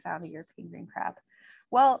that you found a European green crab?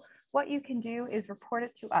 Well, what you can do is report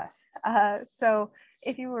it to us. So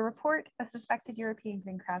if you will report a suspected European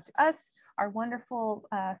green crab to us, our wonderful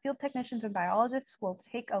field technicians and biologists will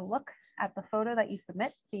take a look at the photo that you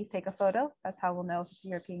submit. Please take a photo. That's how we'll know if it's a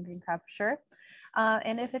European green crab for sure.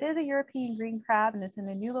 And if it is a European green crab and it's in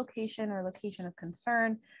a new location or location of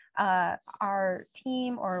concern, our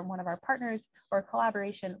team or one of our partners or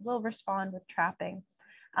collaboration will respond with trapping.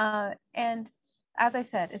 And as I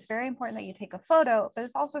said, it's very important that you take a photo, but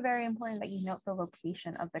it's also very important that you note the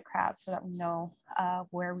location of the crab so that we know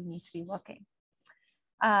where we need to be looking.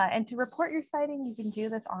 And to report your sighting, you can do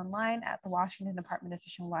this online at the Washington Department of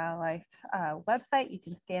Fish and Wildlife website. You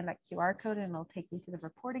can scan that QR code and it'll take you to the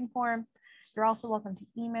reporting form. You're also welcome to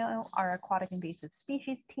email our aquatic invasive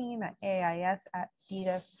species team at ais@dfw.wa.gov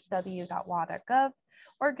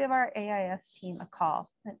or give our AIS team a call.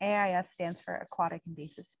 And AIS stands for Aquatic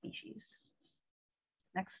Invasive Species.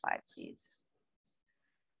 Next slide, please.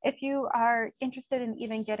 If you are interested in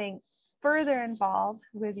even getting further involved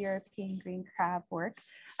with European green crab work,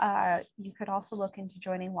 you could also look into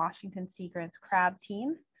joining Washington Sea Grant's crab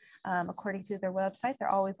team. According to their website, they're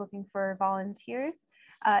always looking for volunteers.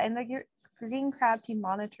 And the green crab team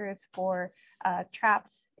monitors for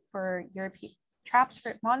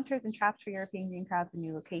monitors and traps for European green crabs in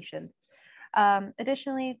new locations.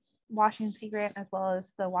 Additionally, Washington Sea Grant, as well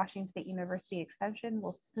as the Washington State University Extension,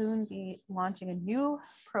 will soon be launching a new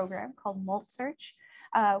program called Molt Search,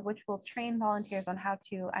 which will train volunteers on how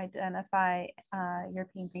to identify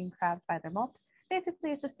European green crabs by their molt.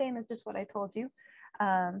 Basically, it's the same as just what I told you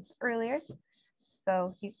earlier.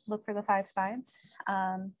 So you look for the 5 spines.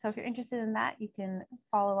 So if you're interested in that, you can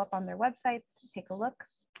follow up on their websites, take a look.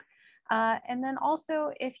 And then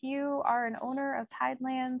also, if you are an owner of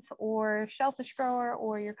tidelands or shellfish grower,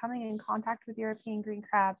 or you're coming in contact with European green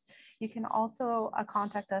crabs, you can also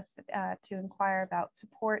contact us to inquire about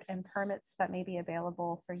support and permits that may be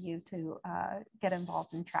available for you to get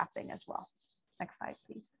involved in trapping as well. Next slide,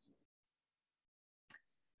 please.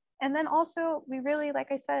 And then also, we really,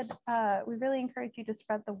 like I said, we really encourage you to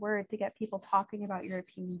spread the word to get people talking about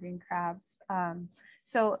European green crabs.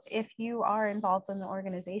 So if you are involved in an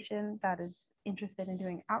organization that is interested in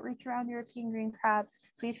doing outreach around European green crabs,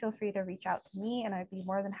 please feel free to reach out to me, and I'd be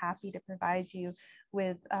more than happy to provide you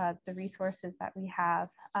with the resources that we have,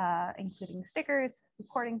 including stickers,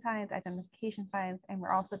 reporting signs, identification signs, and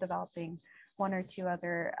we're also developing 1 or 2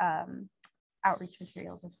 other outreach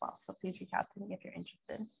materials as well. So please reach out to me if you're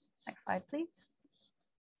interested. Next slide, please.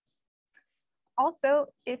 Also,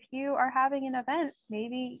 if you are having an event,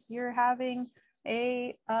 maybe you're having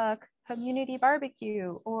a community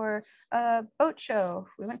barbecue or a boat show.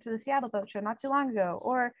 We went to the Seattle boat show not too long ago,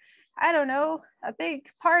 or I don't know, a big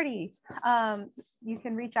party. You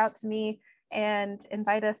can reach out to me and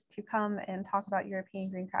invite us to come and talk about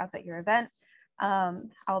European green crabs at your event.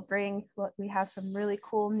 We have some really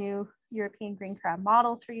cool new European green crab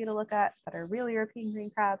models for you to look at that are real European green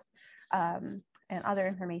crabs, and other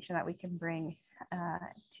information that we can bring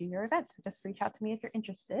to your event. So just reach out to me if you're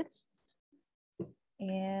interested.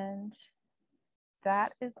 And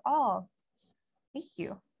that is all. Thank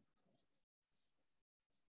you.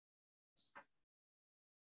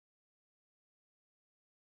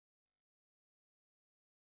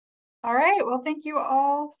 All right, well, thank you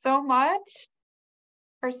all so much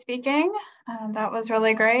for speaking. That was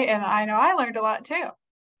really great, and I know I learned a lot too.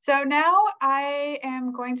 So now I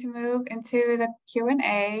am going to move into the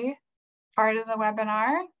Q&A part of the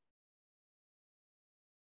webinar.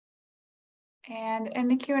 And in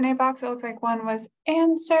the Q&A box, it looks like one was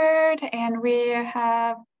answered, and we're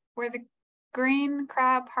the green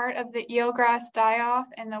crab part of the eelgrass die-off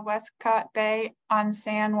in the Westcott Bay on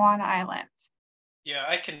San Juan Island. Yeah,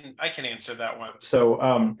 I can answer that one.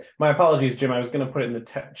 So my apologies, Jim. I was going to put it in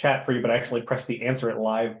the chat for you, but I actually pressed the answer it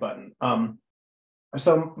live button.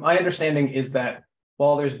 So my understanding is that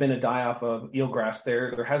while there's been a die-off of eelgrass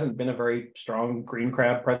there hasn't been a very strong green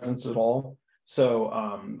crab presence at all. So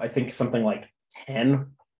I think something like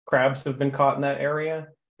 10 crabs have been caught in that area.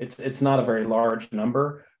 It's not a very large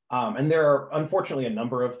number. And there are unfortunately a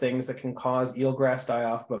number of things that can cause eelgrass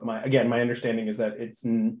die-off, but my understanding is that it's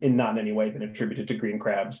not in any way been attributed to green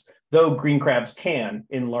crabs, though green crabs can,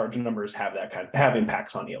 in large numbers, have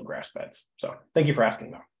impacts on eelgrass beds. So thank you for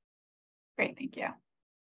asking them. Great, thank you.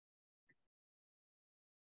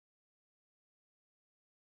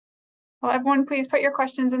 Well, everyone, please put your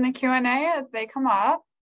questions in the Q&A as they come up.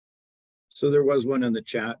 So there was one in the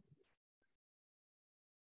chat.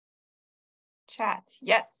 Chat,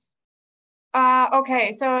 yes.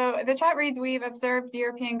 Okay, so the chat reads, we've observed the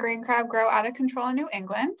European green crab grow out of control in New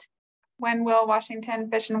England. When will Washington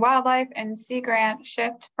Fish and Wildlife and Sea Grant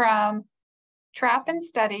shift from trap and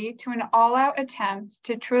study to an all-out attempt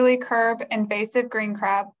to truly curb invasive green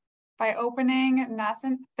crab by opening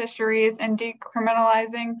nascent fisheries and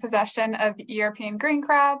decriminalizing possession of European green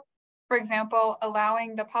crab? For example,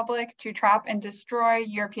 allowing the public to trap and destroy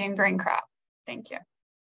European green crab. Thank you.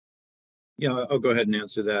 Yeah, I'll go ahead and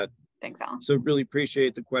answer that. Thanks, Alan. So really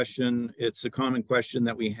appreciate the question. It's a common question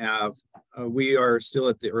that we have. We are still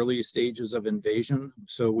at the early stages of invasion.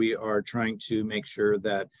 So we are trying to make sure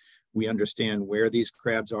that we understand where these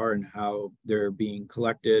crabs are and how they're being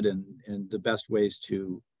collected and the best ways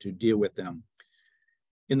to deal with them.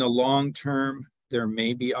 In the long term, there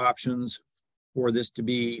may be options for this to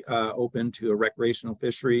be open to a recreational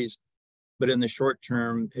fisheries, but in the short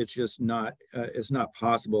term, it's just not, it's not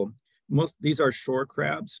possible. These are shore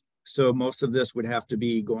crabs, so most of this would have to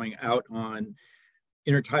be going out on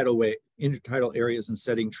intertidal areas and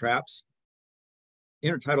setting traps.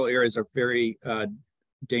 Intertidal areas are very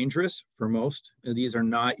dangerous for most. These are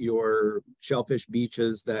not your shellfish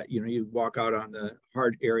beaches that, you walk out on the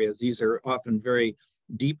hard areas. These are often very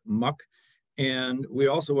deep muck. And we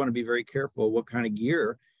also want to be very careful what kind of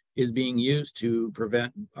gear is being used to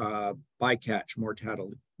prevent bycatch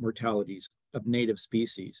mortalities of native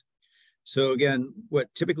species. So again,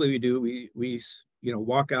 what typically we do, we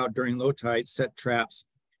walk out during low tide, set traps,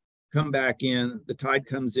 come back in, the tide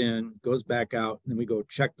comes in, goes back out, and then we go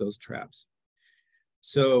check those traps.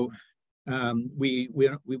 So we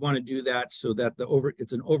want to do that so that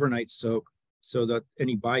it's an overnight soak, so that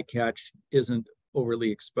any bycatch isn't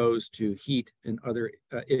overly exposed to heat and other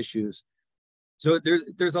issues. So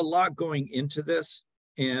there's a lot going into this,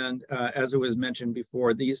 and as it was mentioned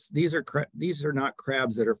before, these are not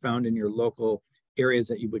crabs that are found in your local areas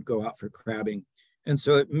that you would go out for crabbing, and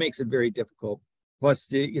so it makes it very difficult. Plus,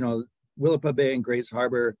 Willapa Bay and Grays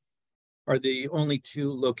Harbor are the only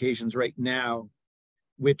two locations right now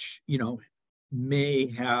which may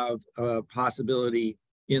have a possibility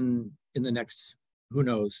in the next, who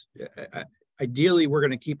knows. Ideally, we're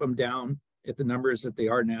going to keep them down at the numbers that they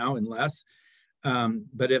are now and less.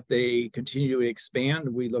 But if they continue to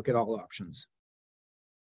expand, we look at all options.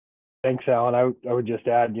 Thanks, Alan. I would just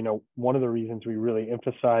add, one of the reasons we really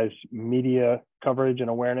emphasize media coverage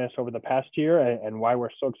and awareness over the past year, and why we're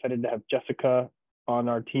so excited to have Jessica on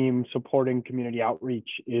our team supporting community outreach,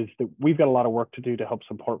 is that we've got a lot of work to do to help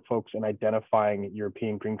support folks in identifying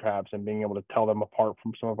European green crabs and being able to tell them apart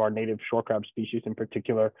from some of our native shore crab species in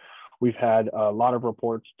particular. We've had a lot of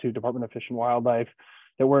reports to Department of Fish and Wildlife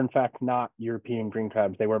that were in fact not European green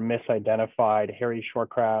crabs. They were misidentified hairy shore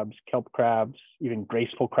crabs, kelp crabs, even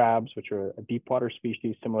graceful crabs, which are a deep water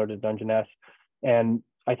species similar to Dungeness. And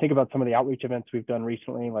I think about some of the outreach events we've done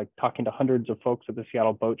recently, like talking to hundreds of folks at the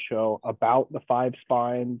Seattle Boat Show about the 5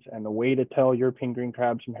 spines and the way to tell European green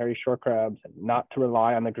crabs from hairy shore crabs and not to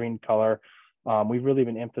rely on the green color. We've really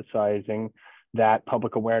been emphasizing that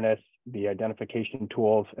public awareness, the identification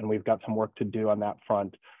tools, and we've got some work to do on that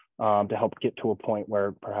front to help get to a point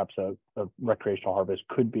where perhaps a recreational harvest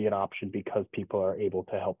could be an option, because people are able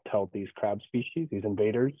to help tell these crab species, these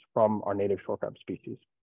invaders, from our native shore crab species.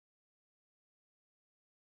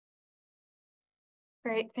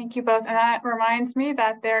 Great, thank you both. And that reminds me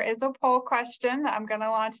that there is a poll question that I'm going to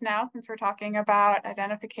launch now, since we're talking about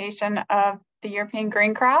identification of the European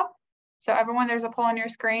green crab. So everyone, there's a poll on your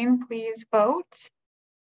screen, please vote.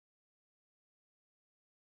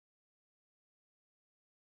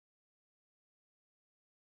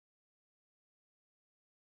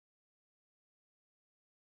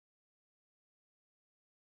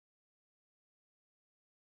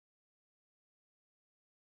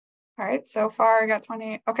 All right, so far I got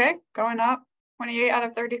 28. Okay, going up. 28 out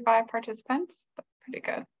of 35 participants. That's pretty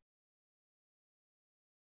good.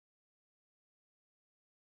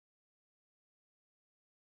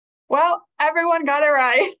 Well, everyone got it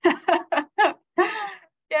right.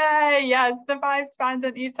 Yay, yes, the 5 spines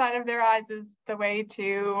on each side of their eyes is the way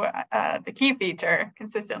to the key feature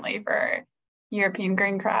consistently for European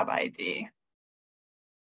green crab ID.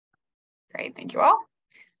 Great, thank you all.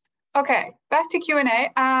 Okay, back to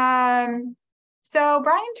Q&A. So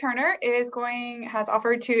Brian Turner has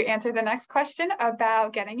offered to answer the next question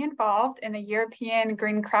about getting involved in the European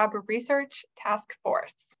Green Crab Research Task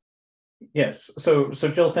Force. Yes, so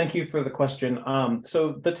Jill, thank you for the question.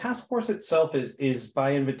 So the task force itself is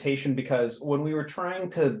by invitation, because when we were trying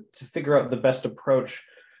to figure out the best approach,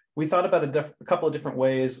 we thought about a couple of different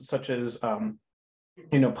ways, such as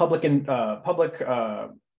public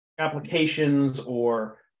applications,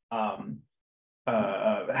 or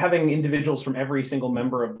having individuals from every single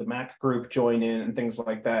member of the MAC group join in and things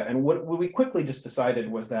like that. And what we quickly just decided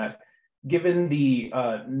was that, given the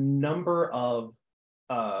number of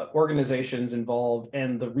organizations involved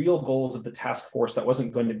and the real goals of the task force, that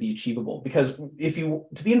wasn't going to be achievable. Because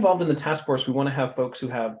to be involved in the task force, we want to have folks who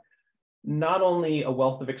have not only a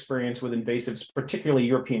wealth of experience with invasives, particularly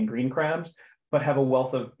European green crabs, but have a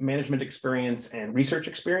wealth of management experience and research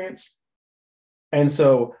experience. And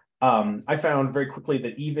so I found very quickly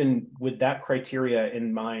that even with that criteria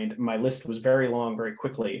in mind, my list was very long very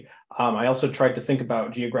quickly. I also tried to think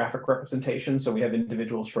about geographic representation. So we have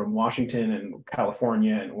individuals from Washington and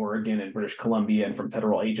California and Oregon and British Columbia, and from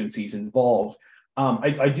federal agencies involved.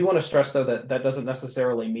 I do want to stress, though, that that doesn't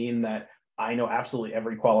necessarily mean that I know absolutely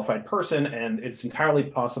every qualified person, and it's entirely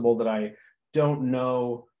possible that I don't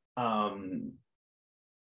know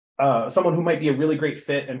someone who might be a really great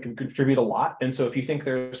fit and can contribute a lot. And so if you think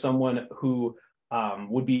there's someone who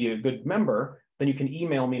would be a good member, then you can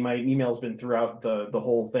email me. My email's been throughout the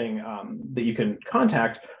whole thing that you can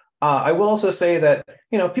contact. I will also say that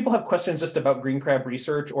if people have questions just about green crab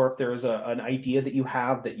research, or if there's an idea that you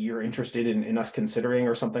have that you're interested in us considering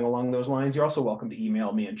or something along those lines, you're also welcome to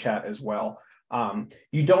email me and chat as well.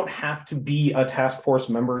 You don't have to be a task force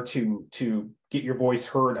member to get your voice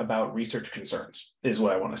heard about research concerns, is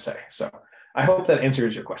what I want to say. So I hope that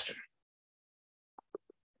answers your question.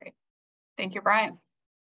 Great. Thank you, Brian.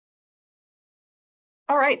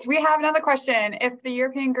 All right, we have another question. If the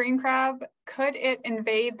European green crab, could it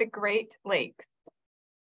invade the Great Lakes?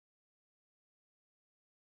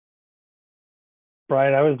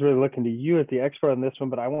 Brian, I was really looking to you as the expert on this one,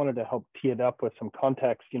 but I wanted to help tee it up with some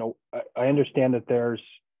context. I understand that there's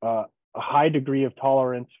a high degree of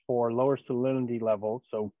tolerance for lower salinity levels.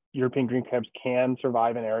 So European green crabs can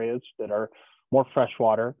survive in areas that are more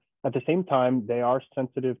freshwater. At the same time, they are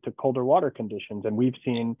sensitive to colder water conditions. And we've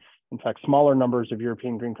seen, in fact, smaller numbers of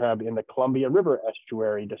European green crab in the Columbia River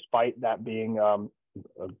estuary, despite that being a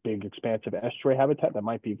big expansive estuary habitat that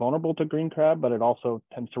might be vulnerable to green crab, but it also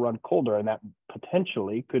tends to run colder, and that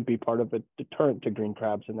potentially could be part of a deterrent to green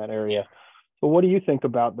crabs in that area. So what do you think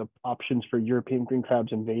about the options for European green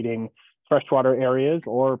crabs invading freshwater areas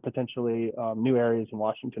or potentially new areas in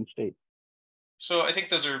Washington state? So I think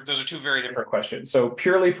those are two very different questions. So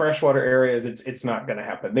purely freshwater areas, it's not going to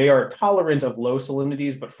happen. They are tolerant of low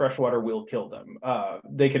salinities, but freshwater will kill them.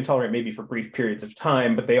 They can tolerate maybe for brief periods of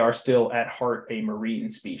time, but they are still at heart a marine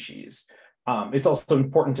species. It's also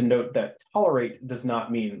important to note that tolerate does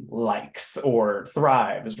not mean likes or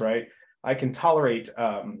thrives, right? I can tolerate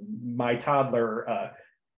my toddler,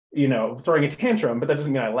 throwing a tantrum, but that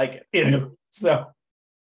doesn't mean I like it. So.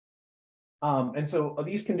 And so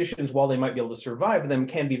these conditions, while they might be able to survive them,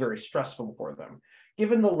 can be very stressful for them.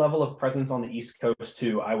 Given the level of presence on the East Coast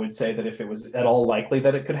too, I would say that if it was at all likely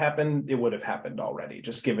that it could happen, it would have happened already,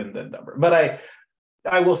 just given the number. But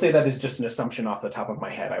I will say that is just an assumption off the top of my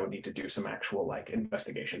head. I would need to do some actual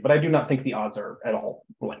investigation, but I do not think the odds are at all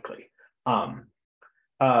likely.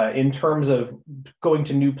 In terms of going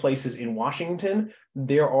to new places in Washington,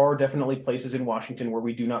 there are definitely places in Washington where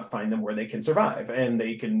we do not find them where they can survive, and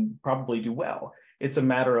they can probably do well. It's a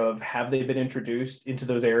matter of, have they been introduced into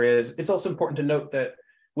those areas? It's also important to note that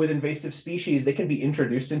with invasive species, they can be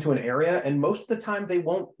introduced into an area, and most of the time they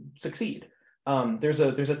won't succeed. There's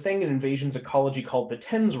a thing in invasions ecology called the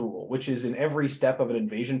TENS rule, which is in every step of an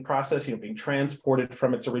invasion process, being transported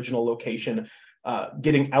from its original location,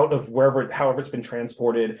 getting out of however it's been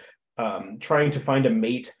transported, trying to find a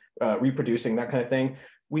mate, reproducing, that kind of thing.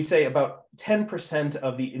 We say about 10%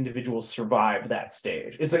 of the individuals survive that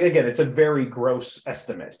stage. It's a very gross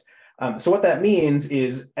estimate. So what that means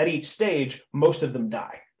is at each stage, most of them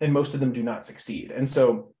die and most of them do not succeed. And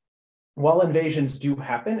so while invasions do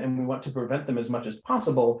happen and we want to prevent them as much as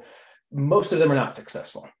possible, most of them are not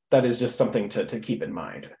successful. That is just something to keep in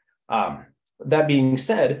mind. That being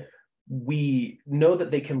said, we know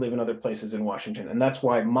that they can live in other places in Washington, and that's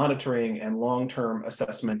why monitoring and long-term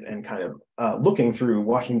assessment and kind of looking through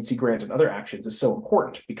Washington Sea Grant and other actions is so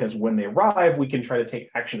important, because when they arrive, we can try to take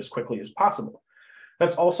action as quickly as possible.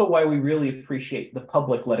 That's also why we really appreciate the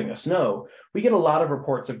public letting us know. We get a lot of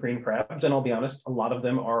reports of green crabs, and I'll be honest, a lot of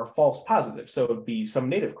them are false positives, so it'd be some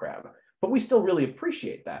native crab. But we still really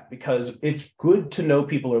appreciate that, because it's good to know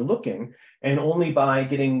people are looking, and only by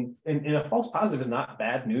getting, and a false positive is not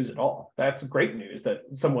bad news at all. That's great news that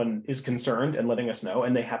someone is concerned and letting us know,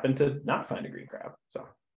 and they happen to not find a green crab. So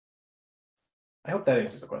I hope that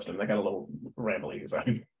answers the question. I got a little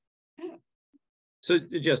rambly. So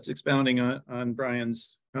just expounding on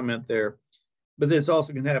Brian's comment there, but this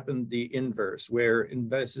also can happen the inverse, where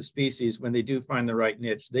invasive species, when they do find the right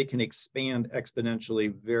niche, they can expand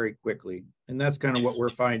exponentially very quickly. And that's kind of what we're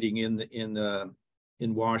finding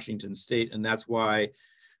in Washington state. And that's why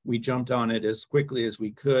we jumped on it as quickly as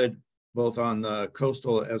we could, both on the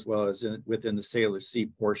coastal as well as within the Salish Sea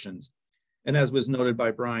portions. And as was noted by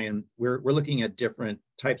Brian, we're looking at different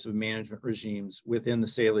types of management regimes within the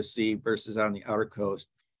Salish Sea versus on the outer coast,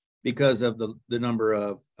 because of the number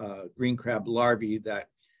of green crab larvae, that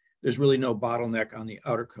there's really no bottleneck on the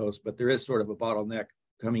outer coast, but there is sort of a bottleneck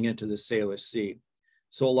coming into the Salish Sea.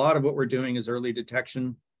 So a lot of what we're doing is early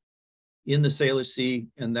detection in the Salish Sea,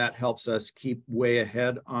 and that helps us keep way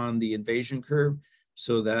ahead on the invasion curve,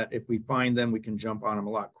 so that if we find them, we can jump on them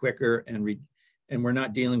a lot quicker, and we're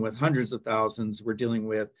not dealing with hundreds of thousands, we're dealing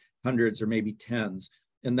with hundreds or maybe tens,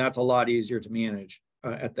 and that's a lot easier to manage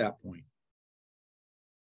at that point.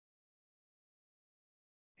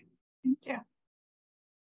 Thank you.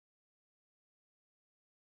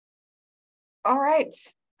 All right.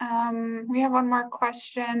 We have one more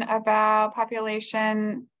question about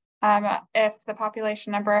population If the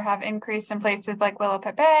population number have increased in places like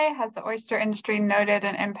Willapa Bay, has the oyster industry noted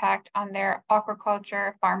an impact on their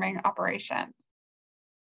aquaculture farming operations?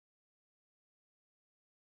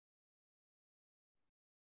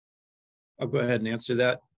 I'll go ahead and answer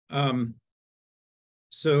that.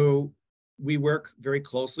 So we work very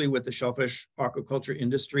closely with the shellfish aquaculture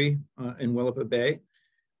industry in Willapa Bay.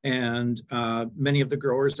 And many of the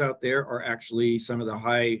growers out there are actually some of the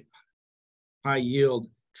high yield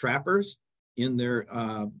trappers in their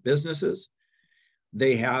businesses.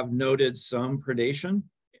 They have noted some predation.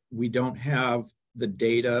 We don't have the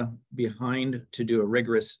data behind to do a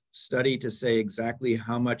rigorous study to say exactly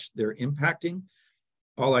how much they're impacting.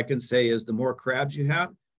 All I can say is the more crabs you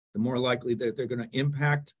have, the more likely that they're going to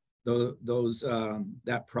impact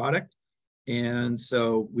that product. And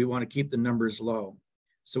so we want to keep the numbers low.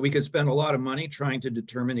 So we could spend a lot of money trying to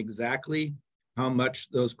determine exactly how much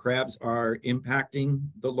those crabs are impacting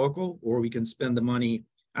the local, or we can spend the money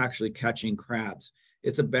actually catching crabs.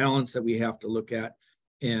 It's a balance that we have to look at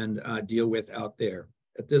and deal with out there.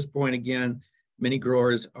 At this point, again, many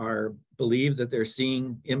growers believe that they're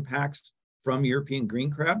seeing impacts from European green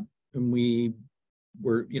crab, and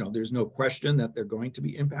there's no question that they're going to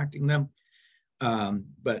be impacting them.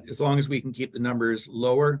 But as long as we can keep the numbers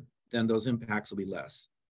lower, then those impacts will be less.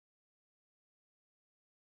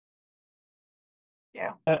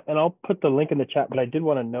 Yeah. And I'll put the link in the chat, but I did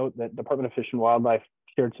want to note that Department of Fish and Wildlife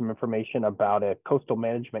shared some information about a coastal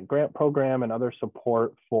management grant program and other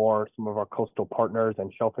support for some of our coastal partners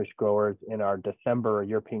and shellfish growers in our December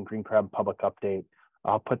European green crab public update.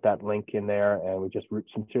 I'll put that link in there, and we just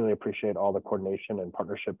sincerely appreciate all the coordination and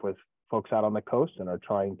partnership with folks out on the coast and are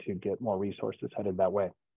trying to get more resources headed that way.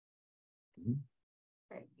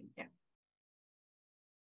 Great, thank you.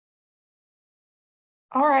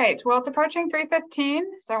 All right, well, it's approaching 3:15,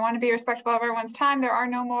 so I want to be respectful of everyone's time. There are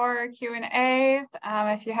no more Q&As.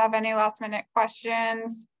 If you have any last minute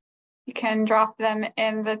questions, you can drop them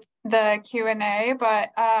in the Q&A, but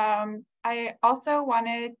I also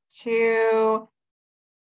wanted to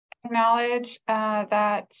acknowledge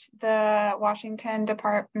that the Washington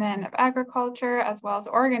Department of Agriculture, as well as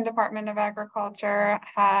Oregon Department of Agriculture,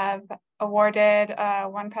 have awarded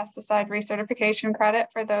one pesticide recertification credit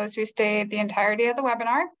for those who stayed the entirety of the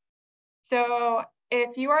webinar. So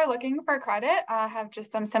if you are looking for credit, I have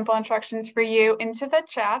just some simple instructions for you into the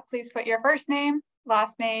chat. Please put your first name,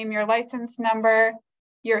 last name, your license number,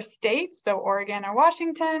 your state, so Oregon or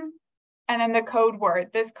Washington, and then the code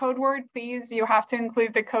word. This code word, please, you have to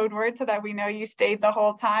include the code word so that we know you stayed the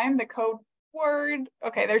whole time. The code word,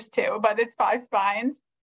 okay, there's two, but it's 5 spines.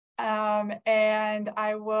 And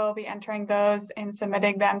I will be entering those and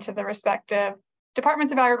submitting them to the respective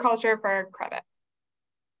departments of agriculture for credit.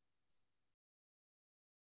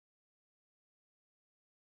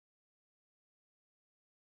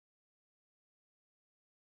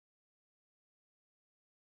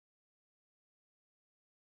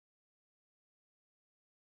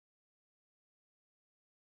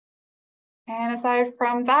 And aside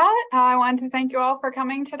from that, I want to thank you all for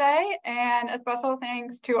coming today, and a special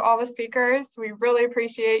thanks to all the speakers. We really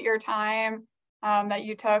appreciate your time that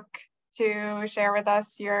you took to share with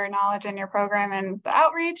us your knowledge and your program and the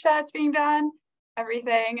outreach that's being done,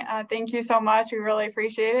 everything. Thank you so much. We really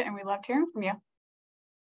appreciate it, and we loved hearing from you.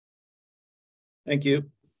 Thank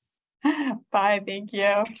you. Bye. Thank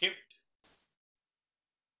you. Thank you.